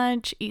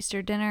lunch,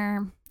 Easter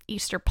dinner,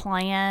 Easter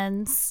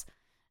plans.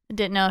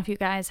 Didn't know if you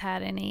guys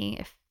had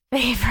any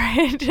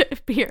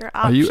favorite beer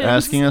options. Are you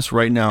asking us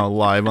right now,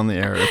 live on the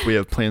air, if we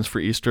have plans for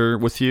Easter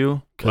with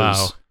you?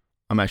 'Cause Wow.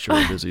 I'm actually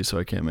really busy, so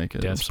I can't make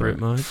it. I'm Desperate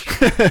sorry.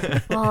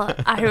 much? Well,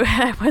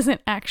 I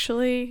wasn't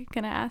actually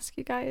going to ask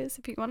you guys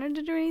if you wanted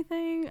to do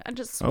anything. I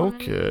just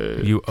wanted...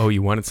 Okay.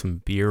 You wanted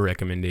some beer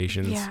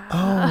recommendations? Yeah.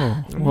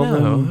 Oh, well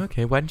no. then,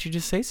 Okay, why didn't you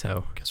just say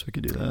so? guess we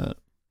could do that.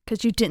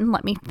 Because you didn't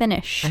let me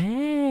finish.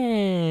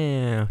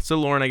 So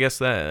Lauren, I guess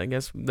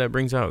that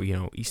brings out,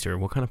 Easter.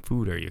 What kind of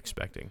food are you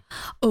expecting?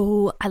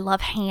 Oh, I love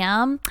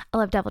ham. I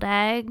love deviled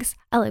eggs.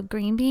 I love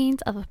green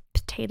beans. I love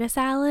potato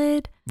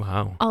salad.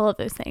 Wow. All of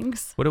those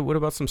things. What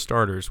about some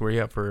starters? Where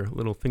you at for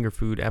little finger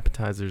food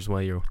appetizers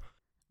while you're...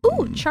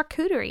 Ooh,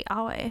 charcuterie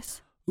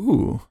always.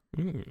 Ooh.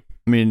 I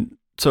mean,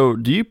 so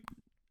do you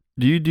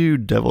do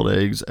deviled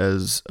eggs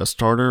as a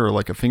starter or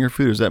like a finger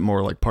food? Or is that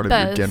more like part of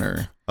your Both.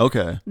 dinner?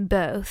 Okay.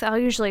 Both. I'll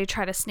usually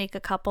try to sneak a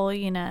couple,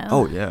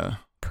 Oh, yeah.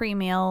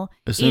 pre-meal.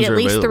 As soon Eat as at they're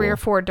least 3 or available.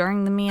 4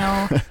 during the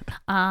meal.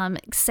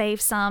 Save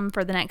some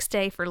for the next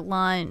day for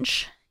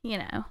lunch.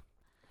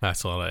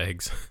 That's a lot of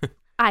eggs.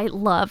 I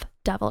love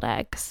deviled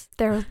eggs.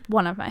 They're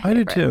one of my I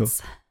do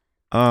favorites. too.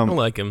 I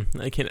like them.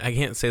 I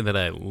can't say that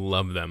I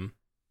love them.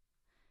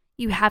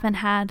 You haven't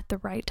had the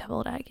right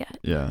deviled egg yet.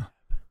 Yeah.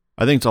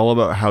 I think it's all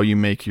about how you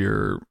make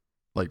your,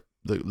 like,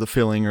 the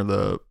filling or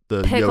the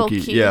Pickle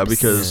yolky. Yeah, cubes.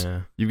 because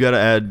Yeah. you've got to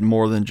add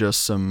more than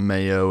just some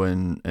mayo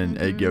and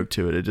egg Mhm. yolk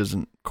to it. It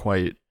doesn't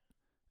quite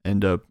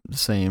end up the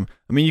same.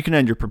 I mean, you can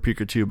add your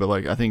paprika too, but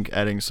like I think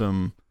adding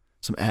some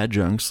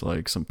adjuncts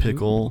like some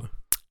pickle,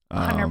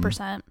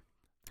 100%.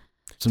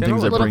 some A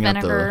things that little bring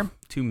vinegar. out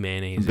Too the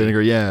mayonnaise.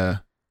 vinegar. Yeah,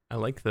 I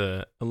like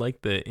the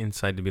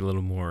inside to be a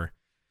little more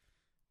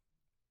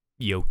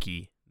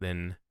yolky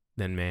than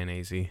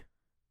mayonnaisey.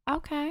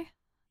 Okay.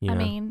 You I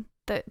know? mean,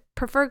 the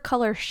preferred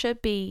color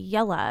should be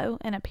yellow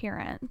in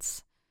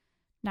appearance,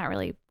 not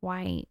really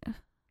white.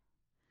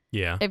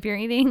 Yeah. If you're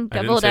eating I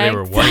didn't deviled say eggs, they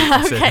were white.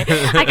 I said-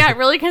 okay. I got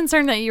really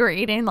concerned that you were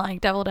eating like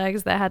deviled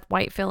eggs that had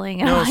white filling.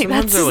 And No, I'm like,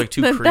 sometimes they're like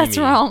too creamy. That's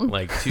wrong.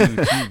 Like too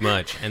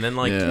much. And then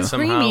like Yeah.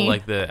 somehow Creamy.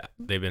 like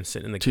they've been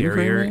sitting in the Too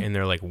carrier creamy? and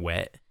they're like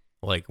wet.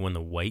 Like when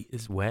the white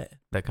is wet,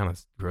 that kind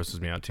of grosses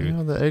me out too. You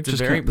know, the eggs It's a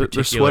just very they're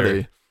particular-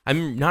 sweaty.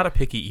 I'm not a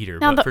picky eater,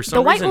 Now but for the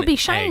some white reason, will be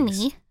eggs-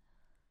 shiny.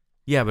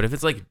 Yeah, but if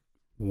it's like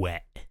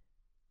wet,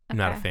 I'm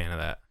not a Okay. fan of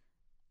that.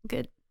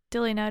 Good.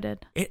 Duly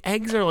noted.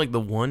 Eggs are like the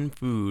one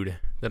food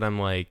that I'm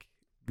like,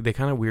 they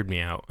kind of weird me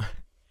out.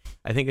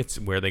 I think it's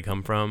where they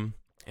come from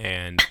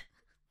and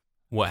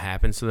what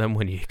happens to them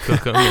when you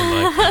cook them.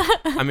 And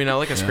like, I mean, I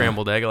like a Yeah.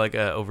 scrambled egg, I like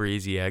a over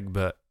easy egg,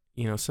 but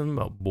you know, something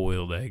about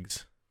boiled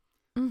eggs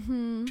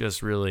Mm-hmm.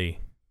 just really,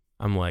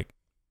 I'm like,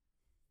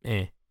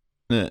 eh.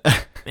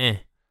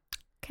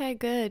 Okay,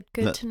 good.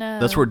 Good to know.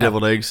 That's where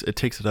deviled eggs, it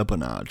takes it up a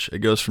notch. It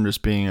goes from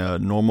just being a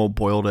normal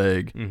boiled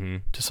egg Mm-hmm.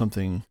 to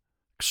something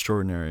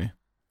extraordinary.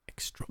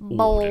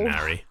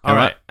 Extraordinary. All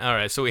right. All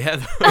right. So we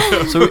had.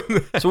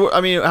 So,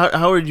 I mean,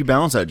 how would you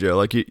balance that, Joe?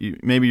 Like, you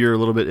maybe you're a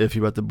little bit iffy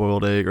about the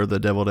boiled egg or the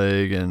deviled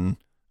egg, and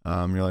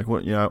you're like,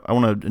 what? Yeah, I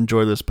want to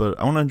enjoy this, but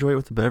I want to enjoy it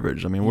with the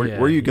beverage. I mean, where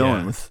are you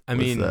going with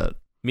that?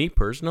 Me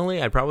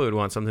personally, I probably would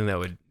want something that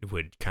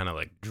would kind of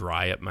like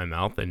dry up my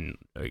mouth and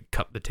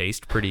cut the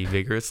taste pretty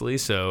vigorously.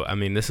 So, I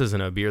mean, this isn't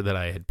a beer that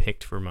I had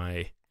picked for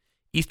my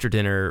Easter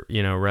dinner,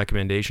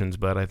 recommendations,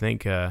 but I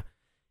think an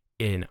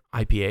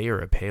IPA or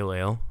a pale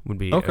ale would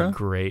be a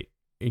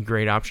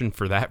great option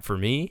for that for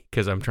me,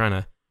 because I'm trying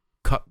to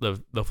cut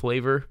the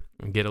flavor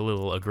and get a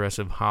little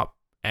aggressive hop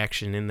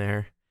action in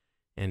there,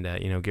 and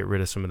get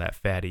rid of some of that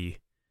fatty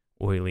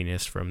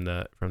oiliness from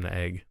the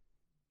egg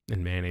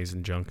and mayonnaise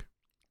and junk.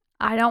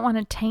 I don't want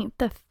to taint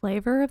the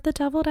flavor of the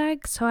deviled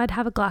egg, so I'd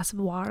have a glass of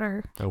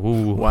water.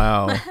 Ooh.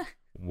 Wow.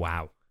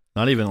 Wow.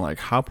 Not even like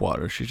hop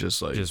water. She's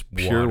just like Just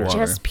pure water. water.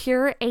 Just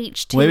pure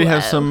H2O. Maybe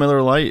have some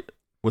Miller Lite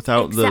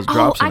without those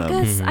drops in I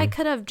them. guess I Mhm.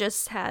 could have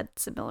just had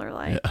some Miller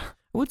Lite. Yeah.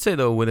 I would say,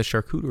 though, with a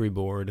charcuterie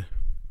board,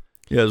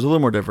 There's a little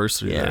more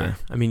diversity there.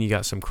 I mean, you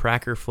got some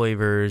cracker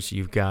flavors,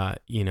 you've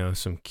got,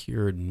 some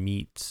cured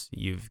meats,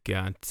 you've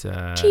got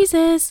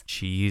cheeses.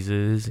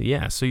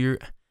 Yeah, so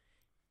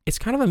it's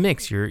kind of a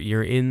mix.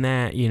 You're in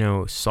that,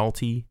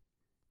 salty,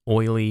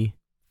 oily,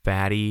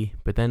 fatty,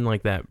 but then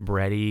like that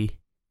bready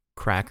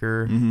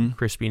cracker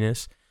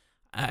crispiness.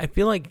 I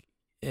feel like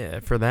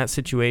for that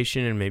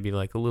situation, and maybe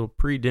like a little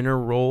pre-dinner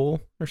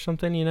roll or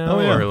something,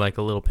 or like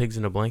a little pigs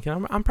in a blanket,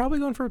 I'm probably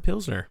going for a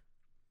Pilsner.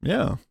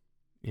 Yeah.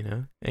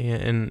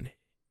 And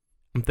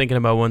I'm thinking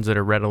about ones that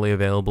are readily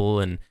available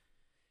and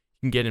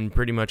you can get in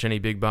pretty much any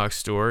big box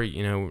store.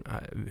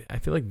 I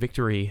feel like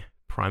Victory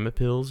Prima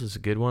Pils is a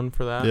good one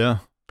for that. Yeah.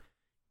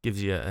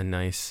 Gives you a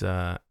nice,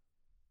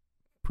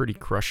 pretty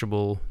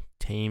crushable,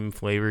 tame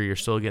flavor. You're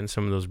still getting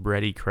some of those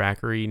bready,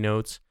 crackery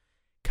notes,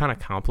 kind of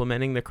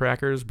complementing the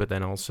crackers, but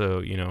then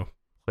also,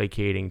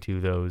 placating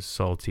to those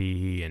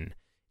salty and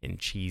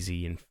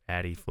cheesy and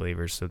fatty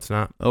flavors. So it's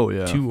not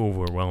too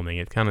overwhelming.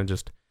 It kind of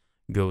just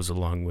goes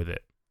along with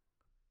it.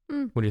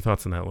 What are your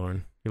thoughts on that,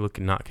 Lauren? You look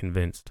not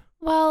convinced.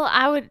 Well,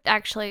 I would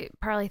actually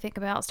probably think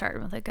about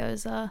starting with a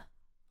Goza.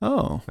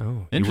 Oh, you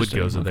would interesting.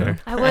 Goza Okay. there.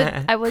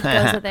 I would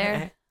Goza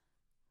there.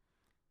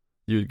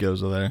 You would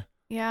Goza there.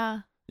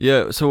 Yeah.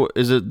 Yeah. So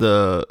is it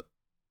are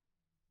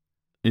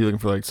you looking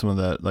for like some of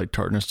that like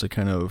tartness to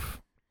kind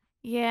of?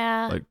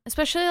 Yeah. Like-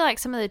 especially like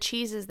some of the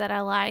cheeses that I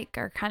like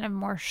are kind of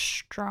more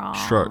strong.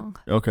 Sharp.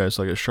 Okay,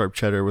 so like a sharp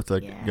cheddar with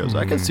like Yeah. Goza.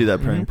 I can see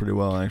that pairing pretty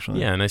well, actually.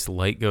 Yeah, a nice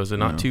light Goza,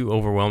 not Yeah. too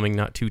overwhelming,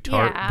 not too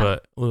tart, Yeah.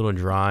 but a little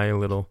dry, a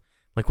little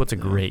like what's a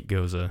Yeah. great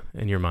Goza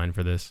in your mind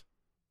for this?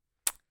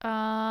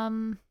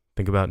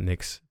 Think about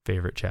Nick's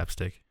favorite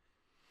chapstick.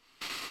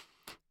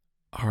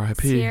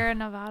 R.I.P. Sierra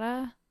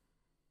Nevada.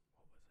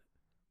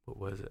 What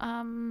was it?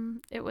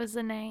 It was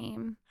a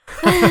name.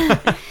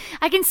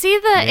 I can see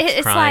Nick's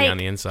it's crying like on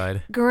the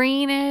inside.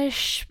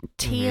 greenish,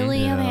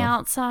 tealy on the Yeah.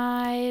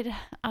 outside.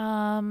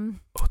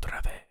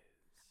 Otra vez.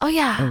 Oh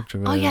yeah.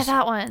 Otra Oh yeah, vez.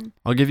 that one.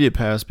 I'll give you a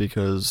pass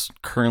because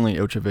currently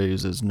Otra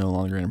Vez is no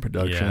longer in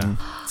production.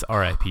 It's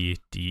R.I.P.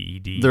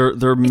 DED. There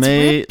It's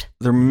may ripped.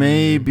 there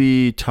may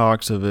be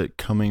talks of it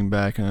coming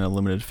back in a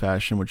limited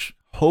fashion, which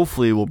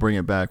hopefully will bring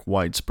it back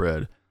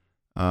widespread.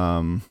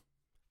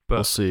 But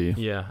we'll see.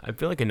 yeah, I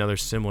feel like another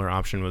similar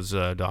option was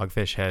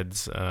Dogfish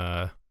Head's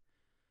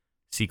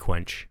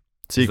Sequench.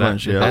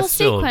 Sequence, yeah. That's Oh,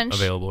 still Sequench.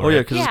 available, Oh yeah,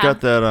 right? because Yeah. it's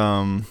got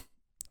that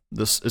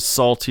this it's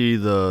salty,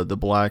 the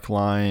black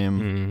lime.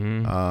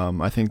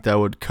 Mm-hmm. I think that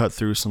would cut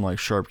through some like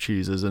sharp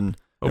cheeses and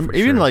For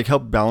even sure. like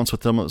help balance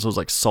with them those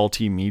like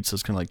salty meats,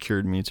 those kind of like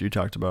cured meats you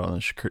talked about on the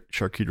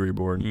charcuterie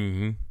board.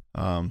 Mm-hmm.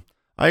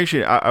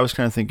 I was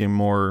kind of thinking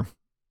more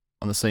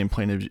on the same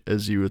plane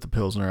as you with the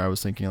Pilsner. I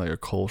was thinking like a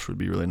Kolsch would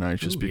be really nice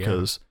just Ooh, yeah.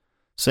 because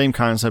same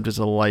concept. It's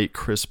a light,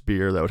 crisp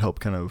beer that would help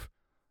kind of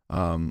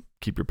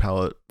keep your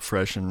palate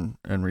fresh and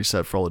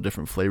reset for all the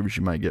different flavors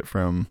you might get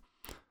from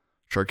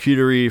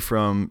charcuterie,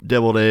 from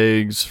deviled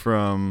eggs,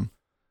 from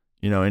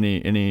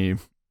any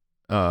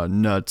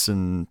nuts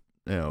and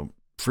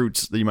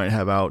fruits that you might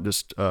have out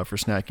just for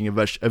snacking,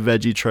 a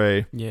veggie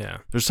tray. Yeah.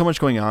 There's so much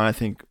going on. I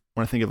think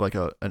when I think of like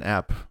an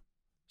app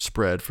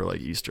spread for like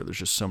Easter, there's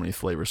just so many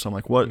flavors. So I'm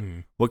like, what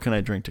can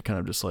I drink to kind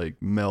of just like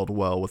meld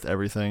well with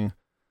everything?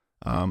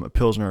 A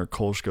Pilsner or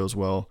Kolsch goes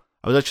well.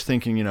 I was actually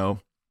thinking,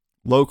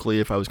 locally,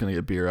 if I was going to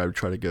get beer, I would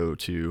try to go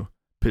to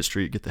Pitt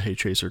Street, get the Hay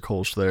Chaser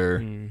Kolsch there.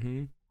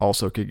 Mm-hmm.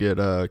 Also could get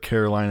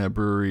Carolina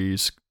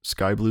Brewery's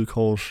Sky Blue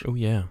Kolsch. Oh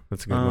yeah,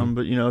 that's a good one.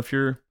 But if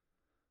you're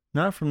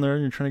not from there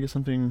and you're trying to get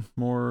something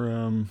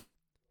more,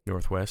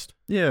 Northwest.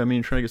 yeah, I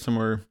mean, trying to get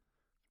somewhere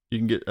you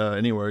can get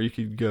anywhere. You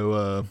could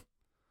go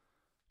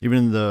even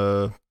in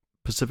the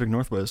Pacific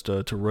Northwest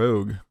to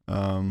Rogue.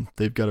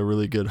 They've got a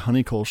really good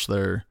honey Kolsch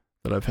there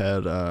that I've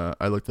had.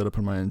 I looked that up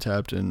on my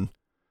Untapped, and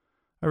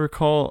I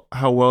recall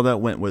how well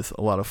that went with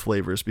a lot of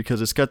flavors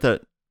because it's got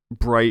that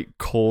bright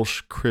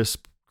Kolsch,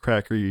 crisp,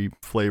 crackery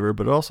flavor,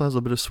 but it also has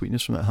a bit of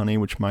sweetness from that honey,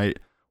 which might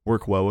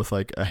work well with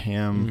like a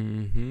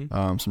ham,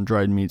 some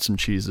dried meats, some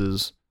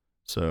cheeses.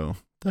 So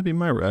that'd be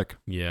my rec.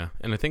 Yeah,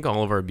 and I think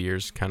all of our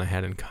beers kind of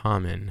had in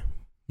common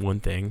one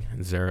thing: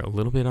 is they're a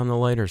little bit on the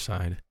lighter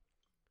side,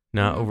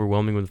 not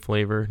overwhelming with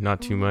flavor,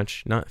 not too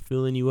much, not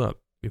filling you up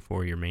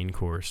before your main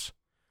course.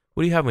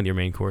 What do you have with your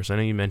main course? I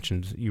know you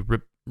mentioned you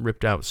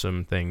ripped out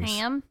some things.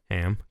 Ham.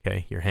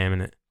 Okay, you're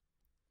hamming it.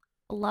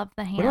 Love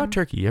the ham. What about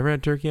turkey? You ever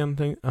had turkey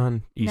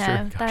on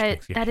Easter? No,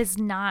 that is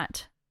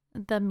not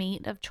the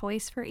meat of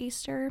choice for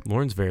Easter.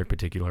 Lauren's very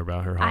particular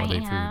about her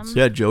holiday I am. foods.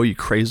 Yeah, Joe, you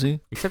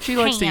crazy? Except she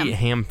likes to Ham. eat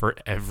ham for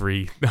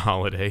every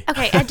holiday.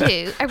 Okay, I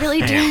do. I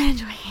really do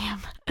enjoy ham.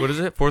 What is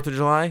it? 4th of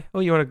July? Oh,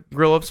 you want to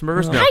grill up some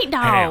burgers? No. Hate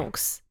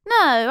dogs. No,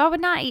 I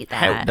would not eat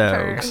that. Hate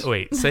dogs.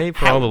 Wait, say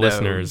for all the Hot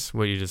listeners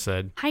what you just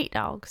said. Hate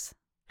dogs.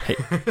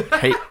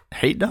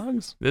 Hate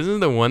dogs? This is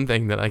the one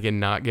thing that I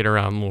cannot get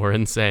around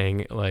Lauren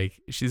saying. Like,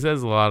 she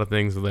says a lot of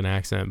things with an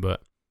accent,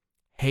 but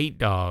hate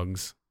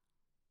dogs.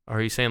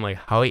 Are you saying like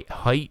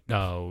hate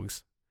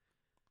dogs?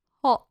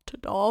 Hot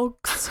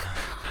dogs.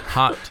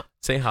 Hot.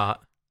 Say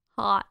hot.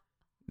 Hot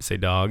Say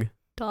dog.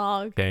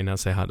 dog. Okay, now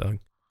say hot dog.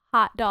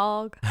 Hot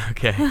dog.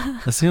 Okay.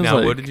 That seems Now,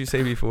 like what did you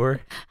say before?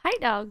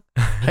 Hate dog.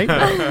 hate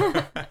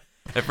dog.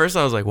 At first,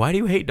 I was like, "Why do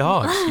you hate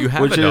dogs? You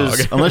have Which a dog."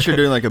 is, unless you're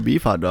doing like a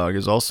beef hot dog,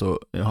 is also,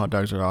 hot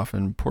dogs are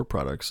often pork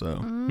products. So,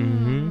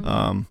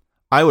 Mhm.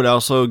 I would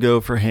also go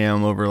for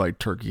ham over like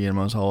turkey in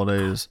most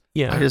holidays.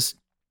 Yeah.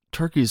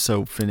 Turkey's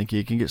so finicky.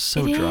 It can get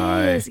so It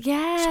dry. is,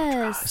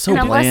 yes. So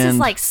and unless it's bland.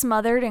 like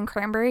smothered in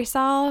cranberry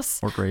sauce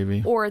Or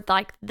gravy. or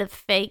like the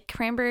fake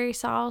cranberry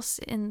sauce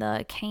in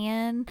the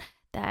can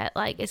that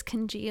like is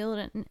congealed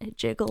and it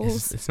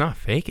jiggles. It's not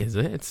fake, is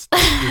it?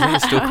 Isn't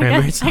it still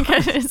cranberry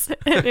sauce?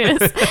 It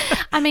is.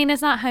 I mean,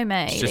 it's not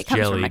homemade. It's just It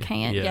comes from a jellied,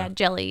 can. yeah. Yeah,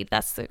 jellied.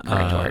 That's the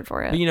correct word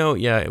for it. But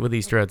yeah, with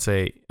Easter, I'd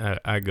say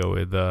I go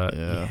with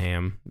Yeah.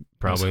 ham,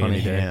 probably honey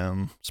any day.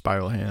 ham,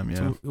 spiral ham. Yeah.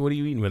 So what are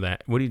you eating with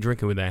that? What are you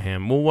drinking with that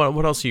ham? Well,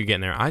 what else are you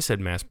getting there? I said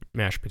mashed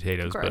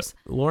potatoes, Gross.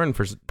 but Lauren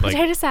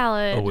Potato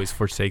salad. always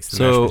forsakes the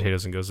So- mashed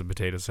potatoes and goes to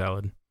potato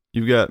salad.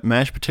 You've got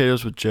mashed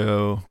potatoes with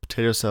Joe,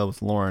 potato salad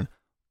with Lauren.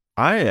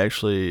 I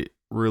actually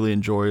really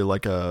enjoy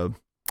like a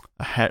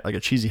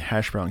cheesy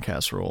hash brown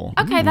casserole.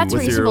 Okay, that's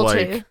with your reasonable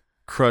like too.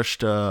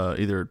 crushed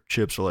either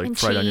chips or like And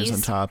fried onions on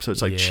cheese. top. So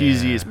it's like Yeah.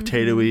 cheesy, it's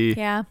potatoey,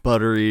 Yeah,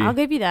 buttery, I'll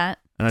give you that.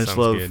 and I just Sounds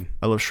love good.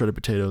 I love shredded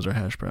potatoes or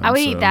hash browns. I would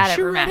eat so- that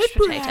over mashed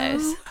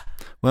potatoes.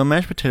 Well,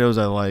 mashed potatoes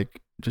I like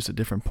just at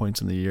different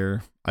points in the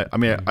year. I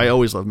mean I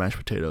always love mashed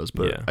potatoes,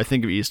 but Yeah. I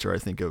think of Easter, I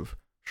think of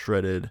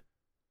shredded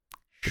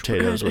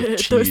potatoes with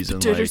cheese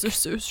and like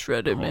so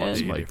shredded, Oh,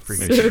 dude, like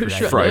freaking so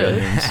shredded. fried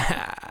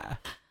onions.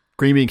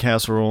 Green bean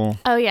casserole.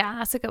 Oh yeah,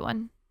 that's a good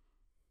one.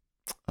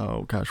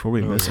 Oh gosh, what are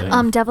we Oh, missing?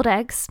 yeah. Deviled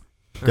eggs.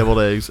 Deviled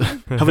eggs.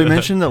 Have we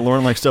mentioned that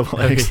Lauren likes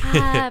deviled eggs?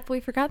 Have we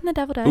forgotten the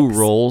deviled eggs? Ooh,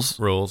 rolls.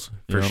 Rolls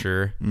for Yep.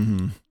 sure.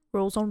 Mm-hmm.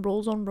 Rolls on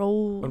rolls on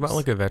rolls. What about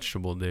like a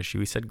vegetable dish?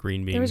 We said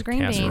green bean There was green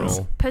casserole. beans,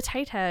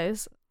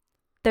 potatoes.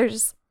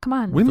 There's come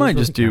on. We Those might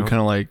doesn't just do count. kind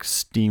of like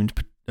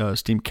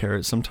steamed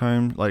carrot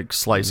sometime, like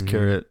sliced Mhm.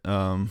 carrot.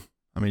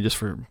 I mean, just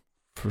for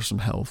some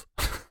health.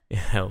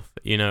 Health.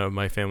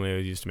 My family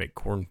always used to make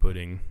corn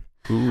pudding.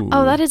 Ooh.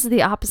 Oh, that is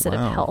the opposite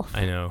Wow. of health.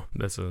 I know.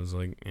 That's what I was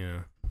like. Yeah.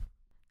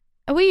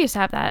 We used to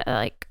have that.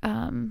 Like,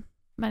 my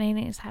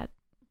nannies had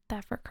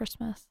that for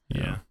Christmas.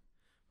 Yeah.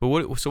 But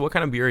what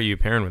kind of beer are you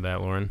pairing with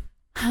that, Lauren?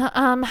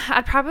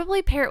 I'd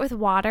probably pair it with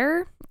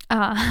water.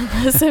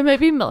 So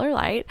maybe Miller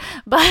Lite.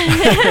 But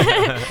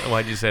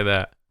Why'd you say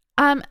that?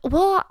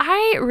 well,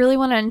 I really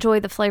want to enjoy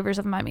the flavors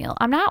of my meal.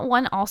 I'm not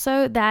one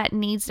also that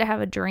needs to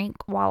have a drink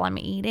while I'm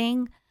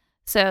eating.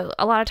 So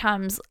a lot of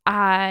times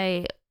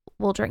I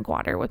will drink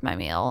water with my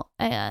meal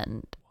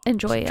and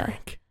enjoy it.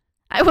 Drink.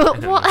 I will. I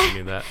didn't Well, know you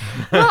knew that.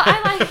 well,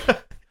 I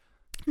like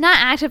not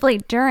actively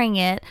during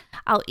it.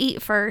 I'll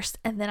eat first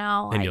and then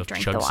I'll and like you'll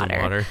drink chug the some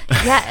water. water.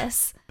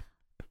 Yes.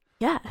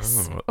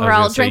 Yes. Oh, I was or gonna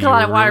I'll say drink a you lot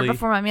were of water really-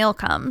 before my meal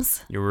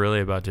comes. You're really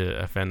about to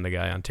offend the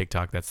guy on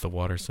TikTok. That's the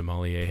water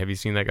sommelier. Have you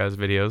seen that guy's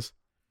videos?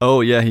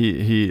 Oh yeah,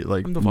 he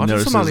like I'm the water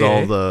notices sommelier.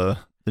 all the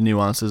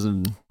nuances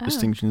and Oh.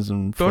 distinctions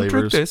and Don't drink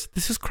flavors. this.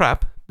 This is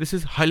crap. This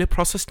is highly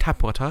processed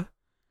tap water.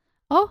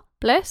 Oh,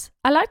 bless.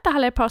 I like the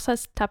highly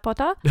processed tap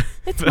water.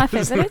 It's my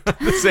That's favorite. not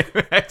the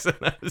same accent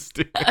I was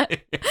doing.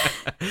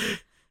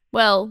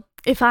 Well,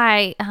 if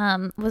I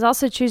was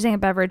also choosing a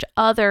beverage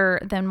other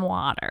than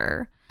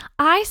water,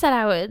 I said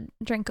I would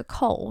drink a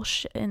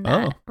Kolsch in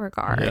that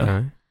regard.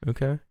 Yeah.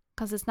 Okay.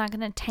 because it's not going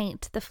to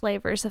taint the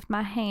flavors of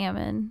my ham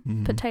and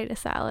Mhm. potato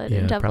salad Yeah,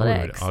 and it deviled probably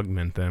eggs. would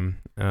augment them.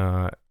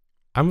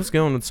 I was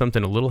going with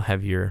something a little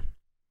heavier.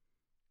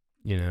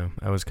 You know,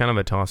 I was kind of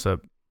a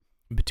toss-up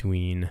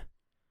between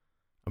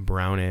a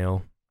brown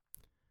ale.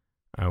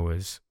 I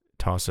was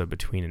toss-up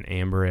between an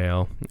amber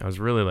ale. I was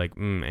really like,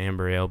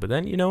 amber ale. But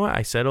then, you know what?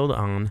 I settled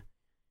on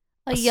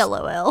A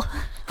yellow ale.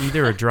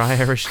 either a dry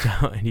Irish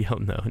stout.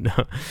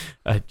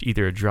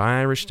 Either a dry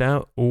Irish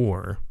stout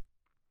or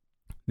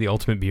the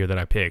ultimate beer that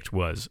I picked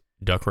was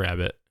Duck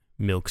Rabbit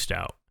Milk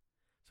Stout.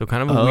 So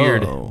kind of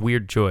a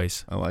weird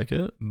choice, I like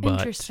it. but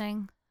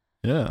Interesting.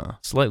 Yeah.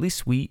 slightly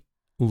sweet,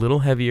 a little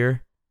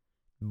heavier,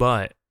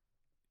 but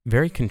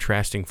very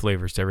contrasting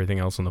flavors to everything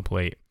else on the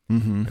plate.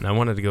 Mm-hmm. And I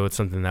wanted to go with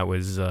something that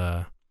was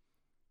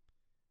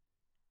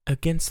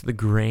against the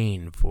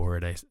grain for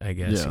it, I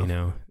guess, Yeah. you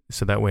know.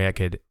 So that way I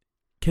could,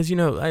 because, you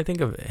know, I think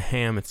of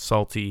ham, it's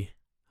salty,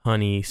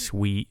 honey,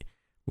 sweet,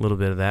 a little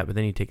bit of that, but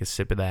then you take a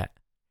sip of that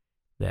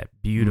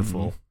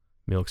beautiful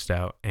milk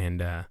stout,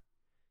 and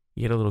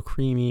you get a little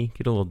creamy,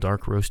 get a little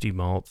dark roasty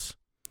malts,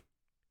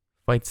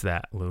 fights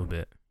that a little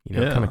bit, you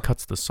know, Yeah. kind of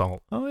cuts the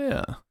salt. Oh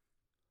yeah.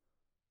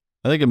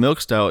 I think a milk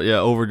stout,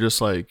 over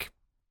just like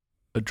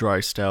a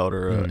dry stout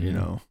or a,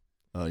 Mhm.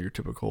 your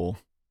typical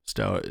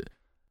stout.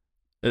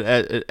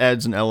 It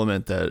adds an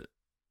element that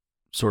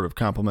sort of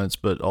complements,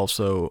 but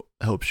also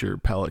helps your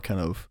palate kind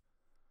of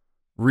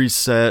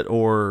reset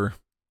or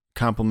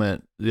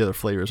complement the other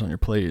flavors on your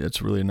plate.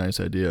 It's really a nice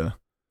idea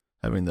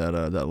having that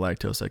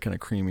lactose, that kind of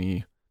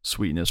creamy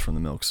sweetness from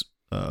the milks,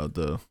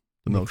 the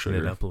milk Mixing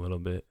sugar. it up a little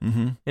bit.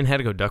 Mm-hmm. And had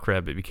to go Duck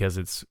Rabbit because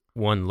it's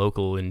one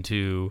local and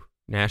two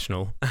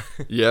national.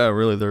 Yeah,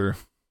 really, they're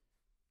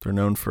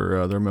known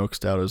for their milk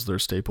stout as their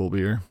staple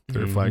beer,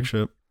 their Mhm.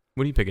 flagship.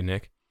 What are you picking,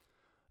 Nick?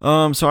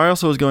 So I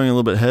also was going a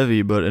little bit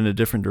heavy, but in a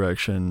different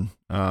direction.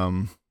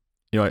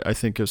 I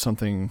think of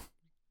something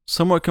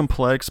somewhat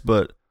complex,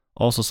 but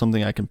also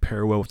something I can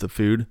pair well with the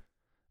food.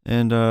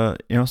 And I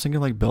was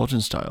thinking like Belgian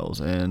styles,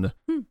 and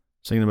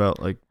thinking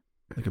about like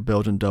a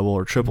Belgian double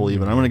or triple.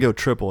 Even I'm gonna go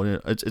triple.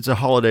 It's a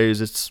holidays.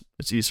 It's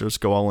Easter. Let's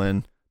go all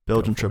in.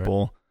 Belgian Go for it.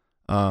 triple.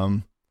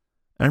 And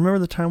I remember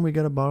the time we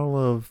got a bottle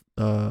of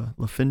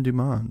La Fin du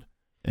Monde,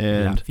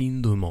 and La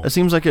Fin du Monde. it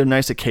seems like a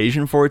nice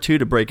occasion for it too,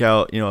 to break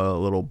out, a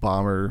little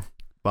bomber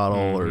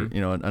bottle or,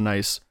 Mhm. a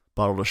nice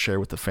bottle to share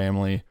with the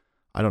family.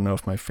 I don't know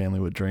if my family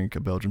would drink a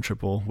Belgian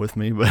triple with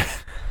me,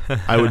 but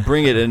I would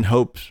bring it in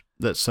hopes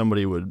that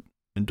somebody would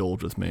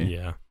indulge with me.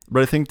 Yeah.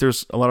 But I think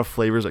there's a lot of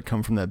flavors that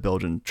come from that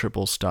Belgian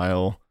triple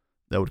style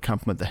that would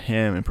complement the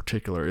ham in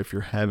particular if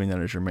you're having that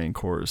as your main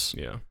course.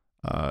 Yeah.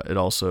 It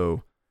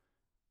also,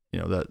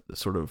 that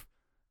sort of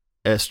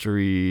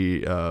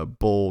estery,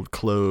 bold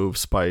clove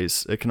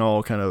spice, it can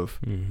all kind of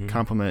Mhm.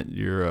 complement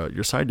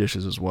your side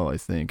dishes as well, I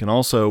think. And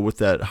also with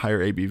that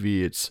higher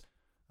ABV, it's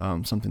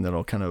something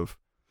that'll kind of,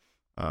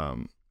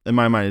 in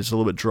my mind, it's a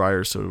little bit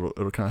drier, so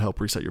it'll kind of help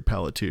reset your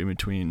palate too in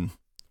between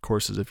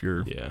courses if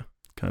you're Yeah.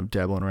 kind of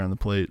dabbling around the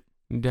plate.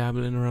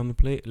 Dabbling around the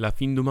plate. La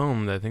Fin du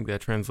Monde, I think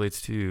that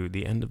translates to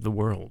the end of the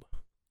world.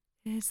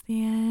 It's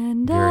the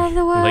end Very of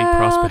the world late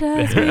prospect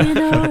as there. we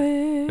know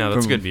it. No,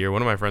 that's From- good beer.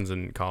 One of my friends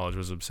in college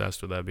was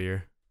obsessed with that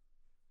beer.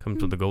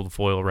 Comes with the gold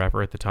foil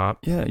wrapper at the top.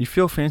 Yeah, you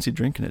feel fancy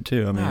drinking it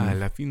too. I mean,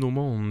 La Fin du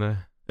Monde.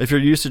 if you're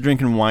used to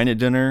drinking wine at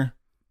dinner,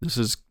 this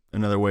is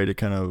another way to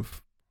kind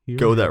of Here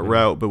go I that have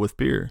route, but with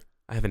beer.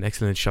 I have an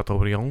excellent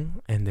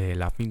Chateaubriand and a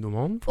La Fin du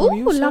Monde for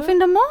you, Ooh, La sir. Fin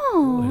du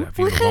Oh, Monde. La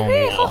Fin du Monde.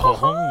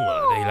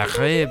 Oh, de la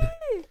crêpe.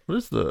 What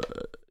is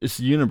it's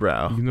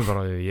Unibrow.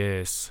 Unibrow,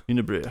 yes.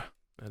 Unibrow.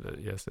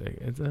 Yes,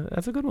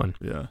 that's a good one.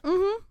 Yeah.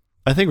 Mm-hmm.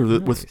 I think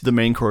with Nice. the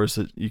main course,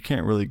 that you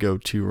can't really go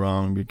too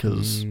wrong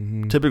because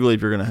Mhm. typically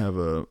if you're going to have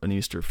an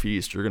Easter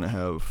feast, you're going to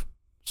have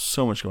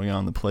so much going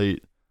on the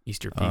plate.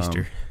 Easter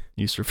feaster.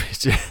 Easter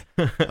feast, yeah.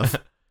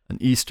 An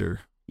Easter.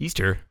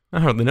 Easter?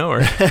 I hardly know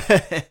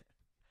her.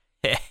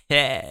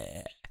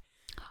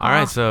 All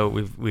right, so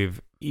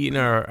we've eaten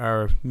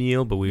our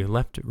meal, but we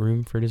left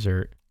room for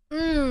dessert. What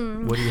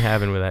are you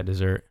having with that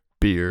dessert?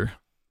 Beer.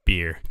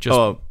 Beer. Just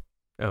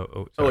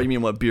Oh, oh, you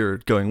mean what beer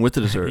going with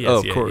the dessert? Yes, oh,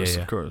 of yeah, course,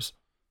 yeah. of course.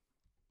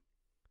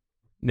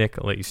 Nick,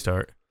 I'll let you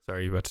start.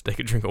 Sorry, you about to take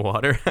a drink of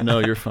water? No,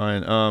 you're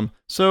fine.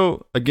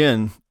 So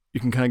again, you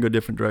can kind of go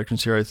different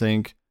directions here, I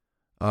think,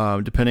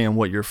 depending on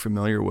what you're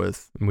familiar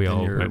with. We in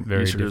all your went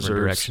very Easter different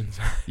desserts. directions.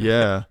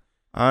 Yeah,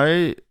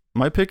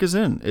 my pick is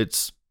in.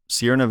 It's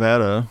Sierra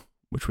Nevada,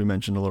 which we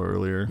mentioned a little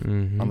earlier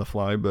Mhm. on the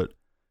fly, but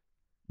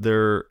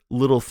their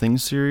Little Thing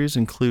series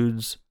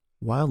includes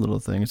Wild Little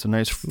Thing. It's a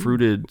nice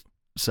fruited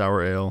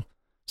sour ale,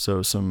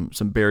 so some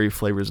berry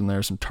flavors in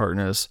there, some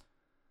tartness.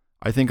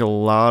 I think a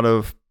lot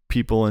of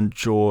people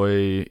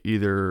enjoy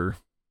either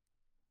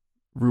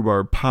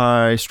rhubarb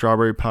pie,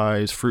 strawberry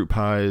pies, fruit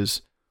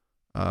pies,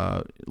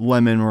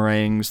 lemon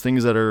meringues,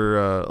 things that are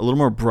a little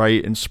more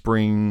bright and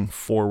spring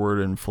forward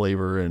in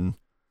flavor and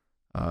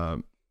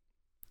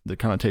the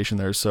connotation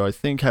there. So I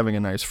think having a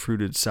nice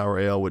fruited sour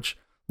ale, which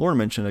Lauren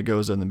mentioned, it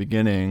goes in the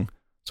beginning.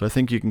 So I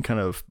think you can kind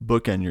of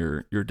bookend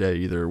your day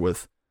either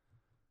with,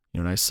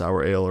 nice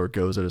sour ale or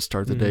goes at to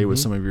start the day with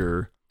Mhm. some of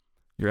your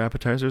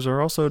appetizers,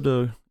 or also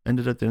to end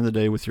it at the end of the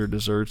day with your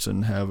desserts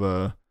and have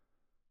a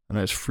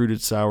nice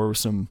fruited sour with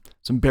some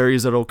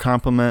berries that'll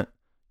complement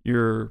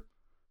your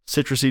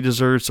citrusy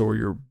desserts or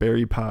your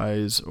berry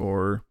pies,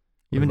 or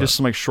even about- just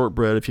some like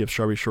shortbread if you have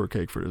strawberry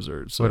shortcake for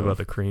dessert. So What about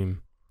the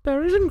cream?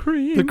 Berries and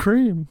cream. the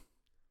cream?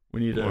 We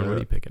need Lauren, what are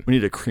you picking? we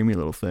need a creamy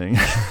little thing.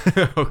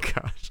 Oh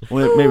gosh.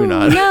 Well, maybe Ooh,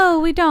 not. No,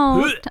 we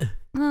don't.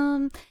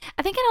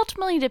 I think it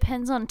ultimately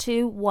depends on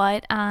too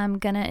what I'm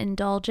gonna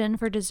indulge in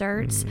for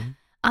desserts.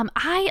 Mhm.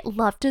 I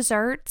love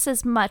desserts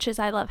as much as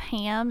I love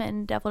ham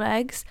and deviled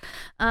eggs.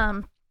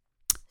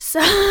 So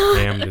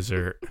Ham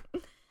dessert.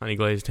 Honey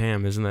glazed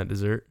ham, isn't that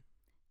dessert?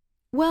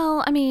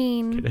 Well, I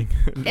mean, Kidding.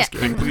 I'm just yeah.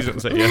 kidding. Please don't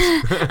say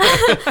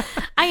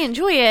yes. I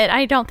enjoy it.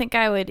 I don't think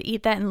I would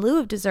eat that in lieu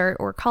of dessert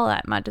or call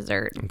that my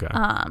dessert. Okay.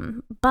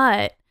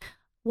 But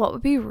what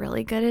would be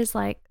really good is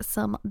like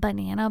some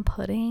banana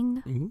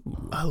pudding.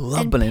 Ooh. I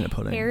love And banana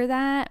pudding. Pair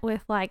that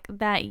with like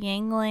that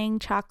Yingling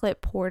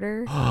chocolate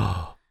porter. You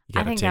got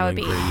I think a that would tingling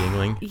be- for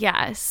Yingling.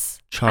 Yes.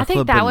 Chocolate I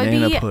think that would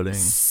banana be pudding.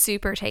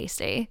 super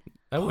tasty.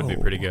 That would be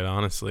pretty Oh. good,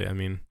 honestly. I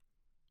mean,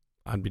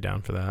 I'd be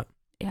down for that.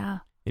 Yeah.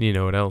 And you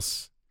know what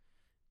else?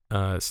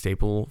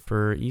 Staple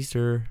for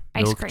Easter,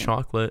 Ice milk cream.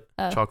 chocolate,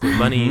 Oh. chocolate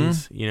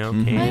bunnies, you know,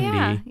 Mhm. Oh, candy.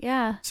 yeah.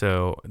 Yeah.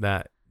 So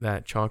that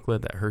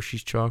chocolate, that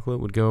Hershey's chocolate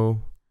would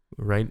go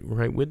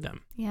right with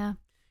them. Yeah.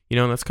 You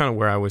know, and that's kind of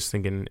where I was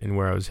thinking and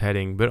where I was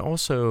heading, but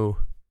also,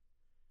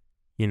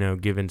 you know,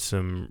 given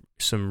some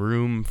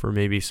room for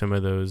maybe some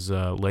of those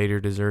later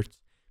desserts.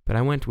 But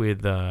I went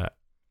with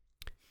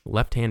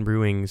Left Hand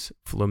Brewing's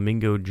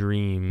Flamingo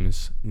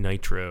Dreams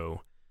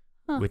Nitro,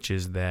 Huh. which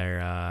is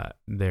their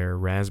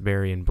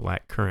raspberry and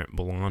black currant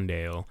blonde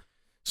ale.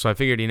 So I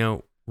figured, you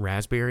know,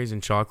 raspberries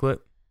and chocolate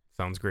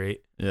sounds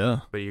great,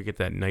 Yeah. but you get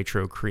that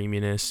nitro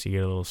creaminess, you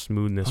get a little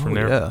smoothness Oh, from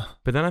there. yeah.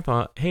 But then I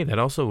thought, hey, that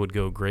also would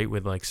go great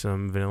with like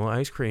some vanilla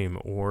ice cream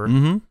or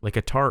Mm-hmm. like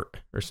a tart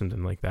or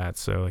something like that.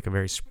 So like a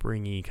very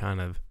springy kind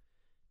of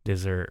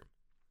dessert.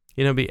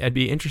 You know, it'd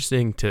be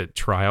interesting to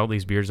try all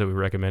these beers that we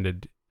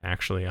recommended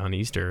actually on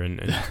Easter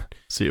and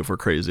See if we're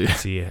crazy.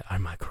 see,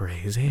 am I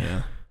crazy?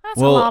 Yeah. That's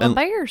Well, a lot of and-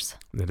 beers.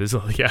 That is,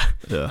 yeah.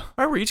 Yeah. All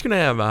right, we're each going to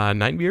have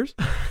 9 beers.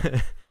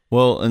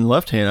 Well, and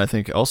Left Hand, I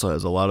think, also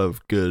has a lot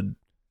of good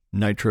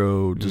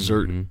nitro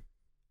dessert Mhm.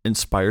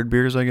 inspired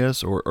beers, I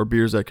guess, or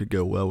beers that could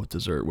go well with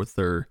dessert with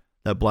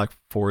that Black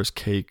Forest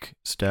cake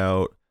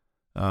stout.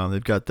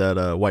 They've got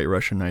that White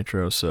Russian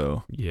nitro,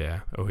 so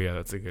Yeah. Oh, yeah,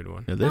 that's a good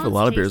one. yeah, they have a Sounds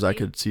lot of beers I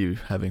tasty. could see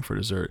having for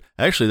dessert.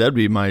 Actually, that'd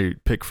be my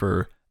pick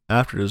for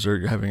after dessert.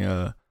 You're having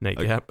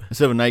Nightcap.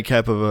 instead of a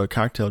nightcap of a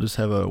cocktail, just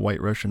have a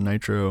White Russian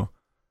nitro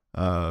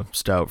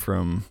stout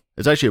from.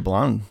 It's actually a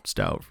blonde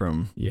stout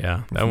from.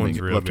 Yeah, that one's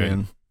real Left good.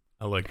 Hand.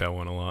 I like that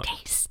one a lot.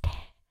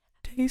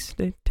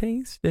 Tasty.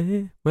 Taste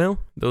it. Well,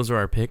 those are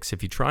our picks.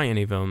 If you try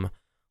any of them,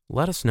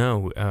 let us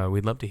know.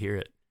 We'd love to hear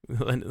it.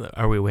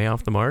 Are we way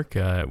off the mark?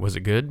 Was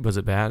it good? Was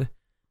it bad?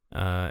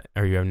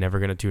 Are you never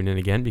going to tune in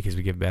again because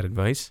we give bad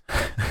advice?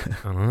 I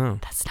don't know.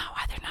 That's not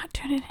why they're not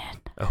tuning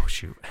in. Oh,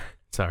 shoot.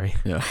 Sorry.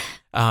 Yeah.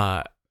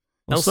 Well,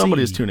 Well,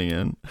 somebody's tuning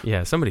in.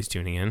 Yeah, somebody's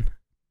tuning in.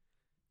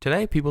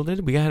 Today,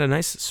 we got a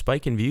nice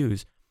spike in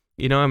views.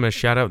 You know, I'm going to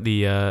shout out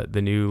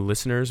the new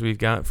listeners we've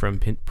got from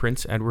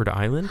Prince Edward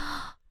Island.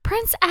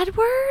 Prince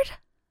Edward?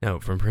 No,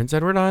 from Prince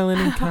Edward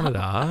Island in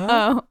Canada.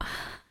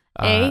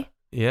 Oh. Eh?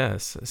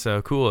 Yes.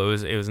 So cool.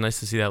 It was nice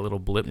to see that little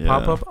blip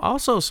pop Yeah. up.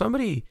 Also,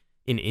 somebody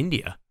in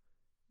India.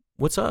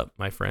 What's up,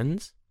 my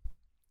friends?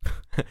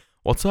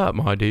 What's up,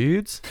 my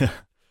dudes?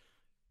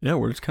 Yeah,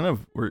 we're just kind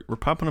of we're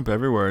popping up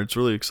everywhere. It's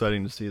really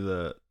exciting to see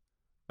that.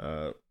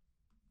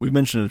 We've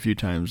mentioned it a few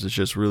times. It's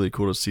just really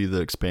cool to see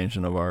the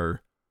expansion of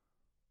our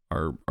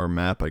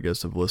map, I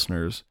guess, of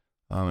listeners.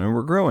 And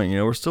we're growing. You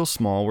know, we're still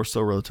small. We're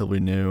still relatively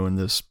new in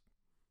this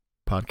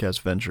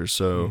podcast venture.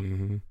 So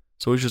Mhm.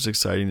 so it's just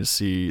exciting to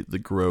see the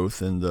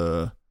growth and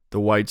the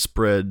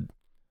widespread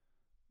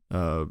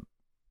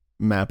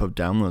map of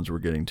downloads we're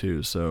getting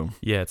too. So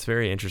Yeah, it's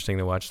very interesting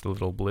to watch the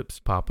little blips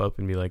pop up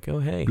and be like, oh,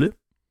 hey. Blip.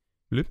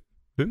 Blip.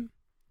 Blip.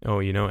 Oh,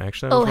 you know,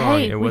 actually, I Oh, was wrong.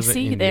 hey, It we wasn't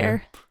see you India.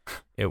 there.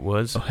 It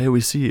was oh hey,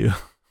 we see you,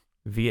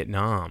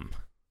 Vietnam.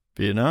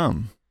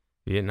 Vietnam.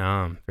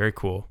 Vietnam. Very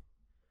cool.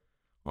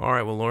 All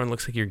right. Well, Lauren,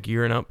 looks like you're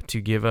gearing up to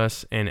give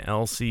us an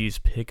LC's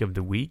pick of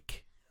the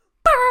week.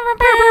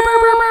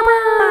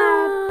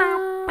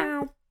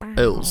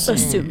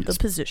 Assume the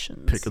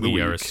positions. Pick of the We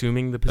week. are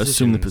assuming the position.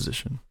 Assume the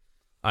position.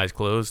 Eyes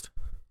closed.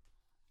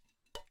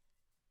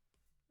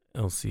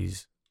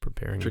 LC's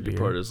preparing a Tricky beer.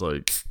 part is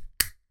like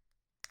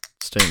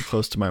staying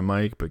close to my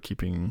mic, but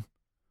keeping.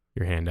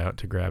 Your hand out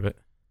to grab it.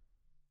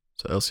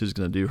 So Elsie's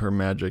gonna do her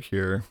magic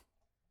here.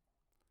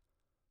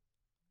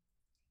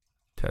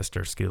 Test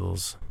our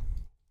skills.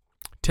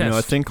 You know, I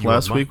Test think your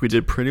last week we might.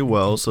 did pretty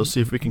well. So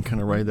see if we can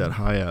kind of ride that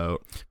high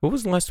out. What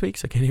was last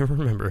week's? I can't even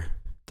remember.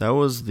 That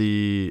was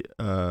it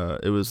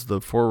was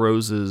the Four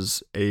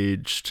Roses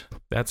aged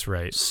That's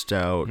right.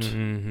 stout,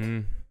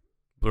 Mm-hmm.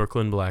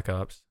 Brooklyn Black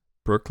Ops.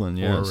 Brooklyn.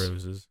 Four Yes.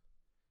 Roses.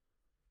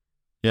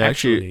 Yeah,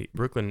 actually,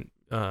 Brooklyn.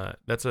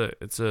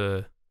 It's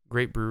a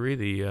great brewery.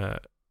 The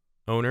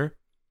owner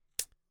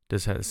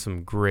has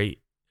some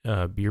great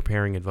beer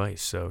pairing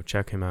advice. So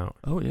check him out.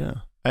 oh yeah.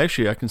 I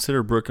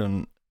consider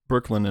Brooklyn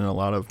in a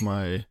lot of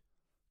my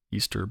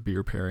Easter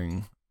beer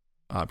pairing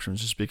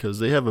options, just because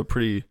they have a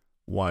pretty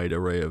wide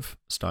array of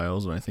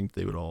styles, and I think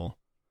they would all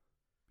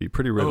be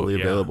pretty readily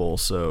yeah. available.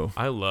 So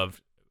I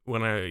loved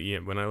when I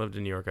lived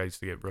in New York. I used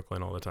to get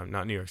Brooklyn all the time.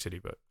 Not New York City,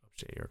 but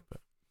upstate New York.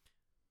 But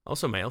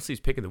also, my LC's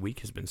pick of the week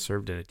has been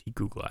served in a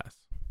Tiku glass.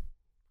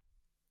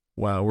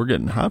 wow, we're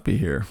getting hoppy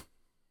here.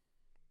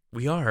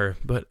 We are,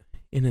 but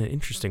in an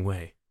interesting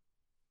way.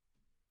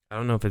 I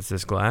don't know if it's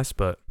this glass,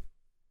 but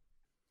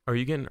are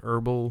you getting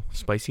herbal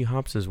spicy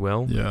hops as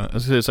well? Yeah, I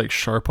was gonna say it's like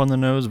sharp on the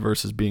nose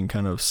versus being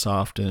kind of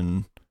soft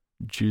and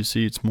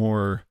juicy. It's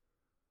more,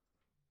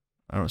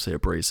 I don't want to say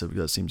abrasive,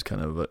 because that seems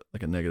kind of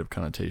like a negative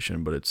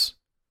connotation, but it's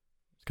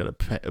got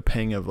a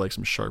pang of like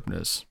some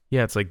sharpness.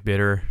 Yeah, it's like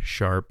bitter,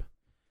 sharp.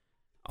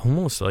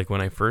 Almost like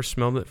when I first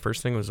smelled it,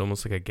 first thing was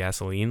almost like a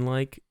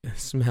gasoline-like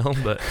smell,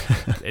 but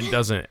it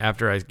doesn't.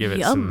 After I give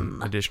it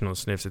some additional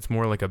sniffs, it's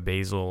more like a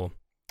basil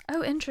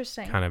Oh,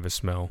 interesting. kind of a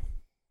smell.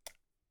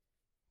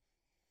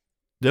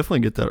 Definitely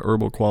get that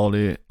herbal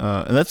quality,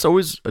 and that's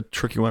always a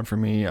tricky one for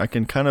me. I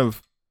can kind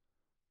of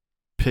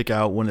pick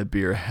out when a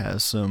beer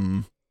has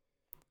some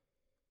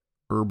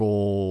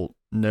herbal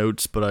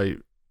notes, but I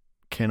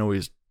can't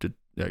always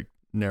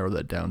narrow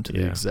that down to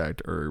the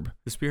exact herb.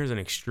 This beer has an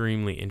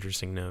extremely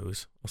interesting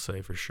nose, I'll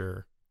say for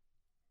sure.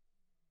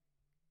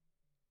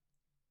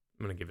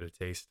 I'm going to give it a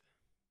taste.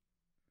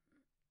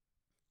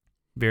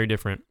 Very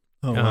different.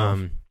 Oh,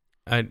 wow.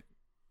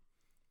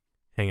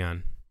 Hang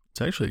on.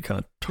 It's actually kind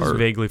of It's tart.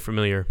 vaguely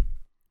familiar.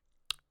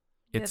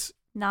 You've It's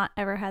not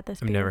ever had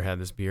this I've beer. never had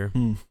this beer,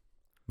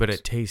 but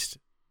it tastes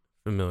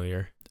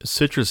familiar. It's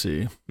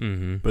citrusy,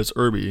 Mm-hmm. but it's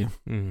herby,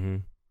 Mm-hmm.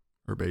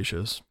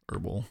 herbaceous,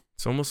 herbal.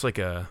 It's almost like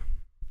a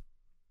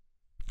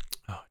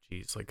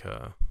like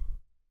a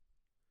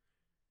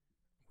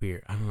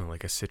weird, I don't know,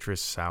 like a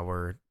citrus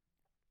sour,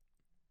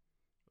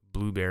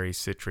 blueberry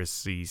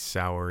citrusy,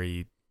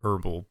 soury,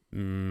 herbal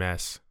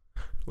mess.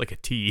 Like a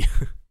tea.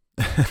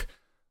 Like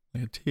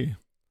a tea.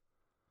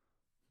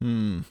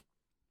 This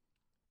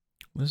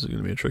is going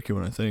to be a tricky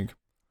one, I think.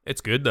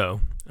 It's good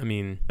though. I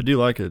mean, I do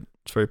like it.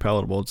 It's very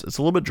palatable. It's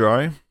a little bit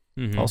dry,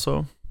 mhm.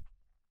 also.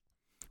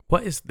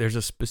 There's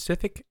a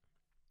specific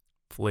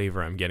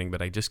flavor I'm getting,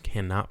 but I just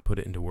cannot put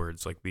it into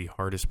words. Like the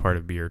hardest part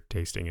of beer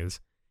tasting is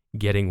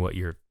getting what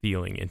you're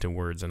feeling into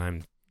words, and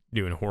I'm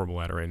doing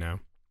horrible at it right now.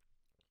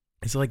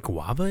 Is it like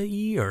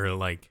guava-y or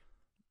like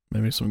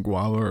Maybe some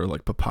guava or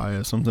like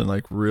papaya, something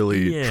like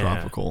really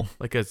tropical.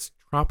 like a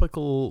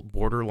tropical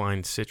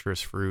borderline citrus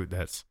fruit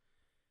that's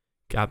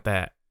got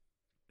that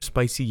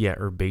spicy yet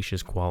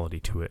herbaceous quality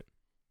to it.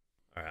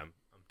 All right, I'm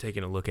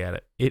taking a look at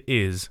it. It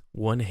is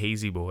one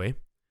Hazy Boy.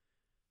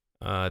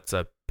 It's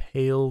a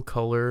pale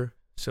color,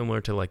 similar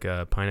to like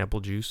a pineapple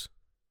juice.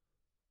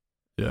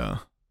 Yeah.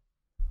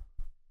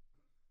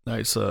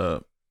 Nice,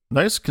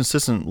 nice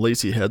consistent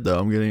lacy head though.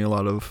 I'm getting a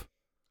lot of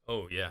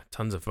Oh yeah,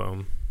 tons of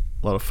foam.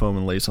 foam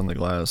and lace on the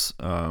glass.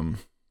 I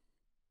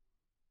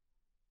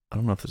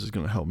don't know if this is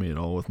going to help me at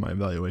all with my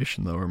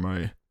evaluation though, or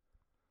my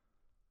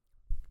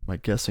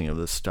guessing of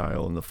the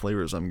style and the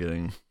flavors I'm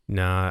getting.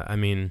 Nah, I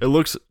mean, It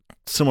looks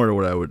similar to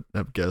what I would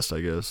have guessed,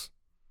 I guess.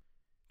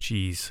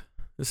 geez,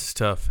 this is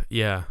tough.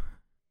 Yeah,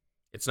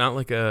 it's not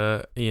like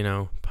a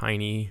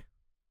piney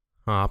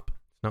hop.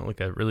 It's not like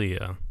a really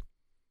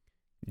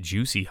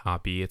juicy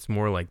hoppy. It's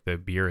more like the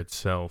beer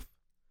itself.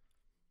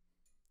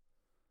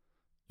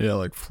 Yeah,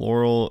 like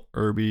floral,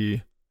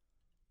 herby,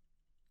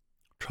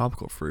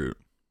 tropical fruit.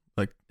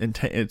 Like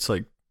it's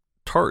like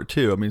tart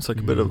too. I mean, it's like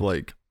a bit of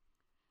like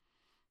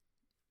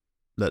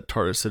that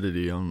tart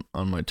acidity on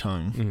my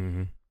tongue.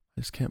 Mm-hmm.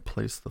 I just can't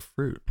place the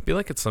fruit. I feel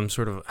like it's some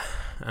sort of,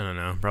 I don't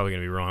know, I'm probably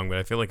going to be wrong, but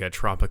I feel like a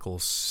tropical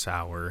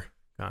sour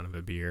kind of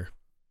a beer.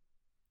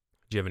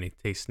 Do you have any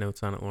taste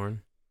notes on it,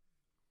 Lauren?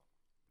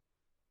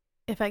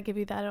 If I give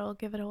you that, it'll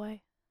give it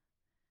away.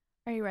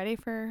 Are you ready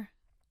for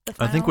the I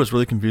final? think what's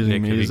really confusing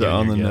Nick, me have you is that given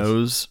on the your guess?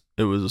 nose,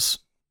 it was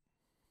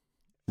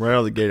right out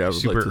of the gate. I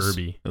was Super like, this,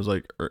 herby.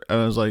 I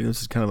was like,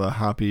 this is kind of a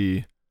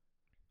hoppy,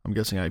 I'm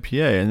guessing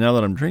IPA. And now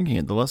that I'm drinking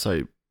it, the less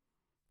I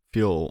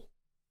feel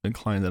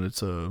inclined that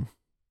it's an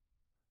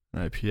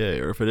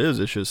IPA, or if it is,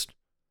 it's just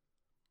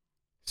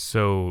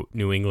So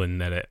New England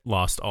that it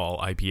lost all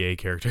IPA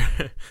character.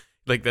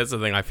 Like that's the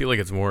thing. I feel like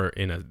it's more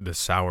in the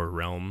sour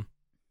realm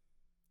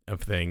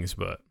of things,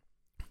 but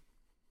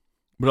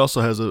also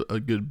has a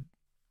good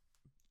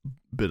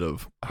bit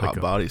of hot Like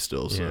a- body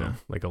still. So yeah,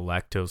 like a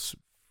lactose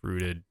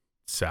fruited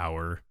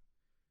sour.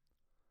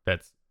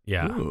 That's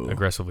Ooh.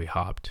 aggressively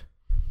hopped.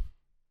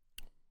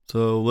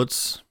 So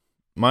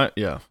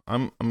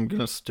I'm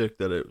gonna stick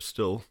that it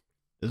still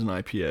is an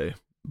IPA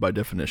by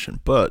definition,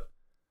 but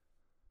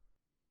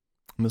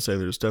I'm gonna say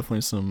there's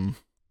definitely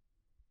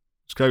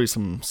there's gotta be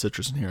some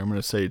citrus in here. I'm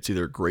gonna say it's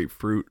either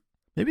grapefruit,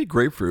 maybe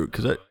grapefruit,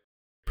 because it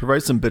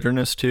provides some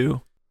bitterness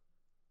too.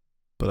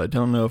 But I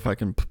don't know if I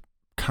can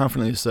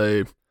confidently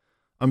say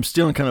I'm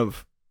stealing kind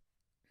of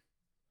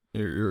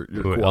your Ooh,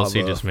 guava.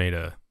 Elsie just made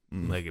a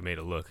Mm. it made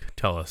a look.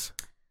 Tell us.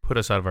 Put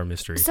us out of our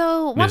mystery.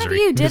 So one of Misery.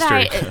 you did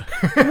Mystery.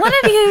 one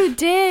of you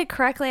did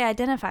correctly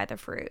identify the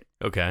fruit.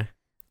 Okay.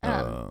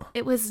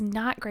 It was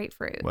not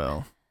grapefruit.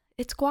 Well,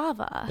 It's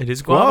guava. It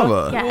is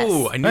guava. Guava. Yes.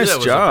 Ooh, I knew Nice that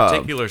was job. a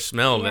particular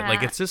smell. That,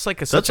 like Yeah. it's just like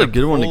That's a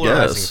good one to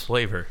polarizing guess.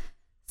 flavor.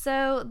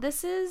 So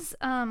this is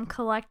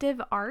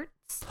Collective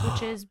Arts,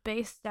 which is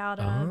based out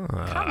of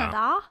Ah.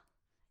 Canada.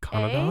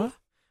 Canada.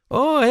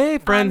 Oh, hey,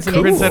 friends in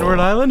Cool. Prince Edward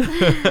Island.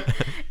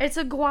 It's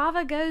a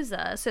guava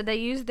goza. So they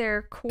use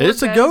their core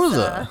it's a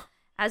goza.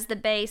 as the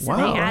base, and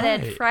Wow. they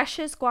added Right.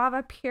 freshest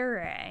guava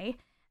puree.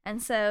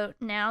 And so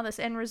now this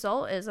end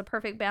result is a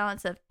perfect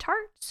balance of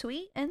tart,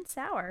 sweet, and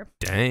sour.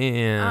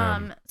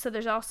 Damn. So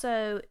there's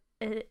also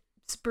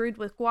it's brewed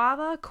with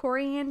guava,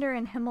 coriander,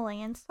 and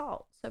Himalayan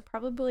salt. So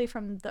probably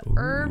from the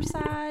herb Ooh.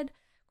 side,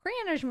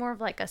 coriander's more of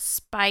like a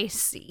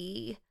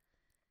spicy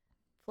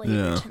flavor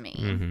Yeah. to me.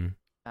 Mm-hmm.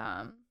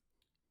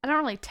 I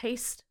don't really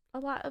taste a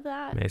lot of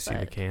that. May I see the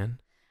but can?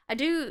 I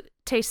do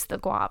taste the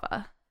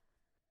guava.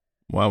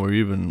 Wow, we're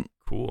even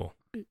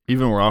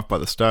we're off by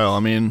the style.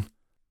 I mean,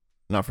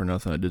 not for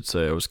nothing, I did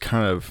say I was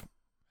kind of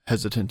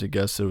hesitant to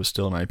guess it was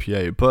still an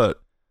IPA,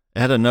 but it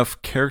had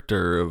enough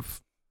character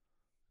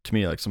to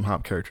me, like some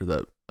hop character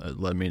that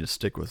led me to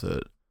stick with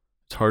it.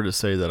 It's hard to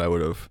say that I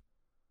would have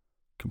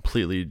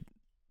completely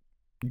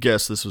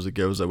guessed this was a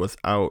goza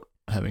without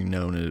having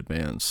known in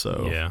advance.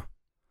 So Yeah.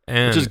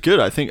 And which is good.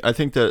 I think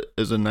that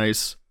is a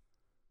nice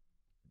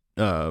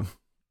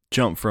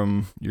jump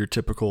from your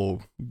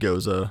typical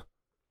goza.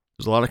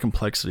 There's a lot of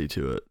complexity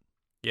to it.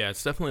 yeah,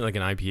 it's definitely like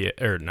an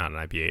IPA, or not an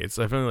IPA. It's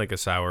definitely like a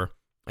sour.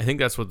 I think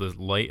that's what the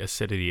light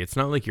acidity. It's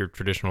not like your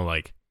traditional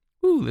like,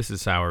 ooh, this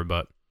is sour,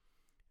 but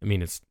I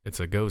mean it's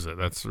a goza.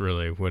 That's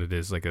really what it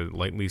is, like a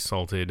lightly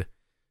salted,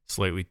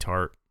 slightly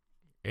tart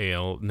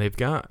ale. And they've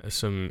got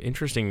some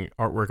interesting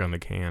artwork on the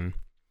can,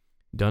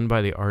 done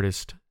by the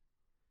artist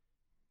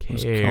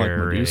It's kind of like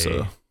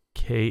Medusa.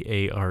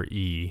 Kare.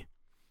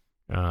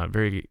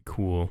 Very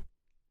cool.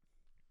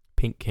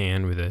 Pink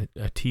can with a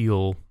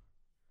teal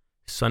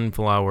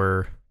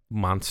sunflower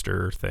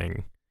monster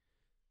thing.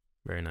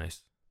 Very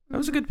nice. That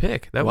was a good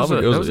pick. That was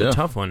Guava, a yeah.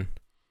 tough one.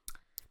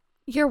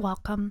 You're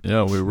welcome.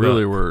 Yeah, we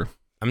really were.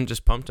 I'm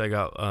just pumped I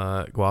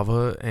got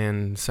guava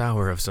and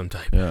sour of some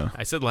type. Yeah.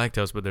 I said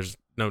lactose, but there's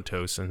no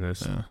toast in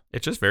this. Yeah.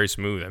 It's just very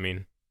smooth. I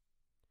mean,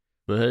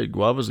 But hey,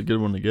 guava's a good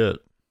one to get.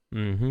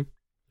 mm-hmm.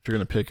 If you're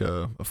gonna pick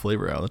a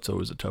flavor out, that's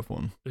always a tough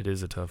one. It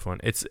is a tough one.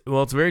 It's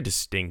very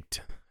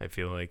distinct, I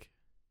feel like.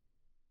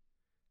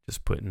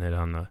 Just putting it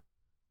on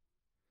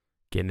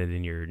getting it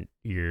in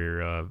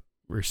your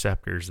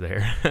receptors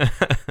there.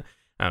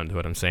 I don't know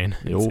what I'm saying.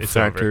 The It's over.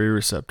 olfactory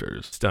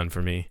receptors. It's done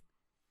for me.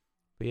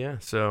 But yeah,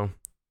 so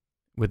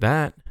with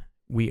that,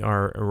 we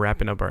are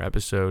wrapping up our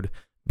episode.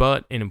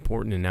 But an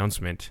important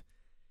announcement.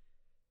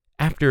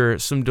 After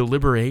some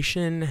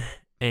deliberation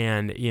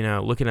and,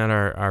 looking at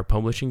our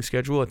publishing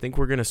schedule, I think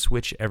we're going to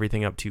switch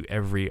everything up to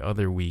every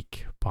other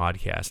week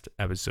podcast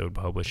episode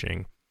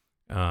publishing.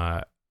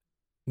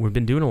 We've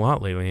been doing a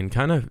lot lately and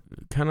kind of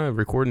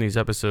recording these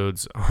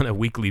episodes on a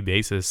weekly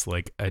basis,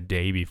 like a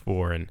day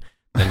before, and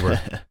then we're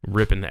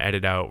ripping the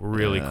edit out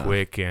really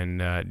quick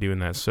and doing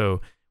that.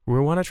 So we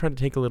want to try to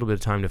take a little bit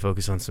of time to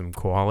focus on some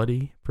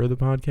quality for the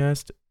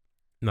podcast.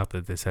 Not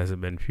that this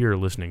hasn't been pure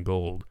listening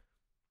gold,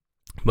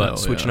 but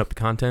switching up the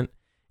content,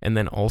 and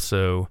then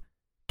also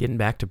getting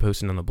back to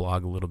posting on the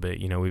blog a little bit.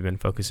 We've been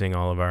focusing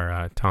all of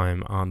our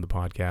time on the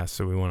podcast,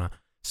 so we want to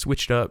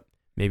switch it up,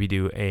 maybe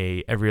do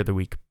a every other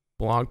week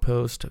blog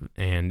post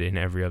and an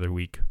every other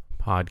week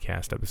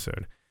podcast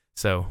episode.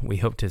 So we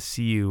hope to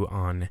see you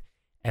on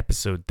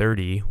episode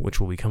 30, which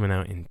will be coming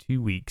out in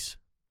 2 weeks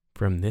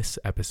from this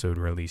episode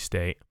release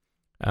date.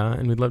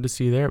 And we'd love to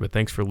see you there, but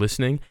thanks for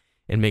listening.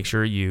 And make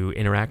sure you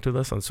interact with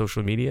us on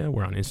social media.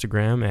 We're on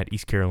Instagram at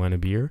East Carolina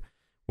Beer.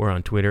 We're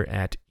on Twitter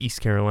at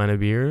East Carolina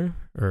Beer,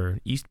 or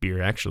East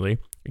Beer, actually.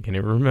 I can't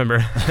even remember.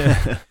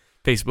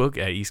 Facebook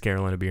at East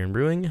Carolina Beer and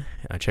Brewing.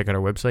 Check out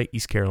our website,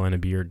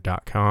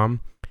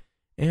 eastcarolinabeer.com.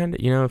 And,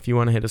 if you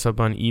want to hit us up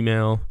on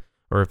email,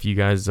 or if you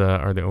guys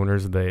are the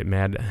owners of the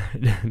Mad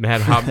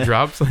Hop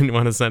Drops and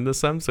want to send us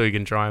some so we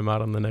can try them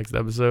out on the next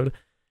episode,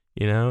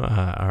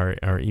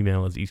 our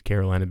email is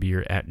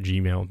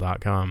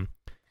eastcarolinabeer@gmail.com.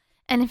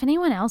 And if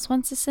anyone else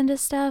wants to send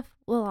us stuff,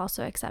 we'll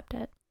also accept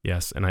it.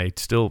 Yes, and I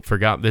still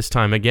forgot this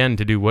time again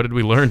to do what did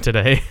we learn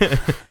today?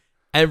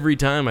 Every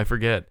time I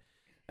forget.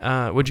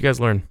 What'd you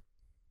guys learn?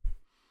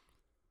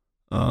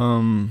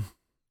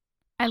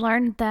 I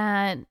learned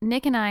that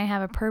Nick and I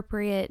have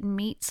appropriate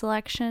meat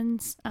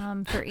selections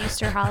for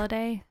Easter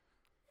holiday.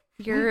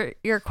 Your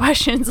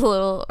question's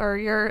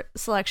your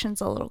selection's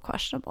a little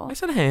questionable. I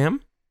said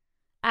ham.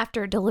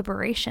 After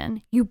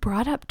deliberation, you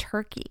brought up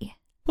turkey.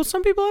 Well,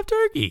 some people have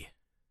turkey.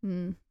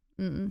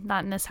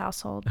 Not in this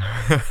household.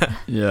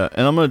 Yeah,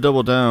 and I'm gonna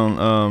double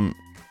down.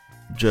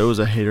 Joe's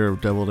a hater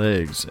of deviled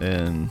eggs,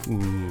 and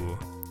Ooh,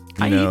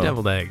 I eat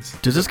deviled eggs.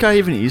 Does this guy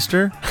even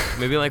Easter?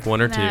 Maybe like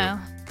one or two. No.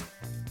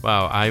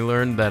 Wow, I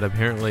learned that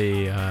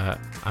apparently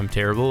I'm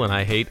terrible and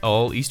I hate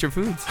all Easter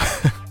foods.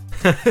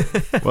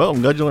 Well,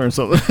 I'm glad you learned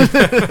something.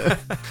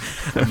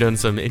 I've done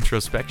some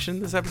introspection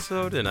this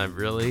episode, and I've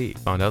really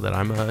found out that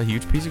I'm a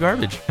huge piece of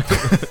garbage.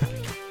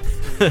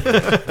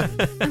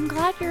 I'm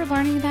glad you're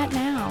learning that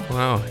now.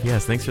 Wow,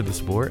 yes, thanks for the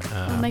support.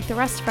 It'll make the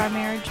rest of our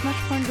marriage much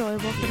more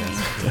enjoyable for me.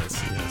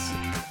 Yes.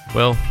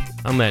 Well,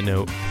 on that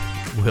note,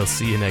 we'll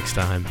see you next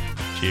time.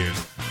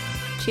 Cheers.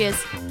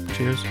 Cheers.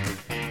 Cheers.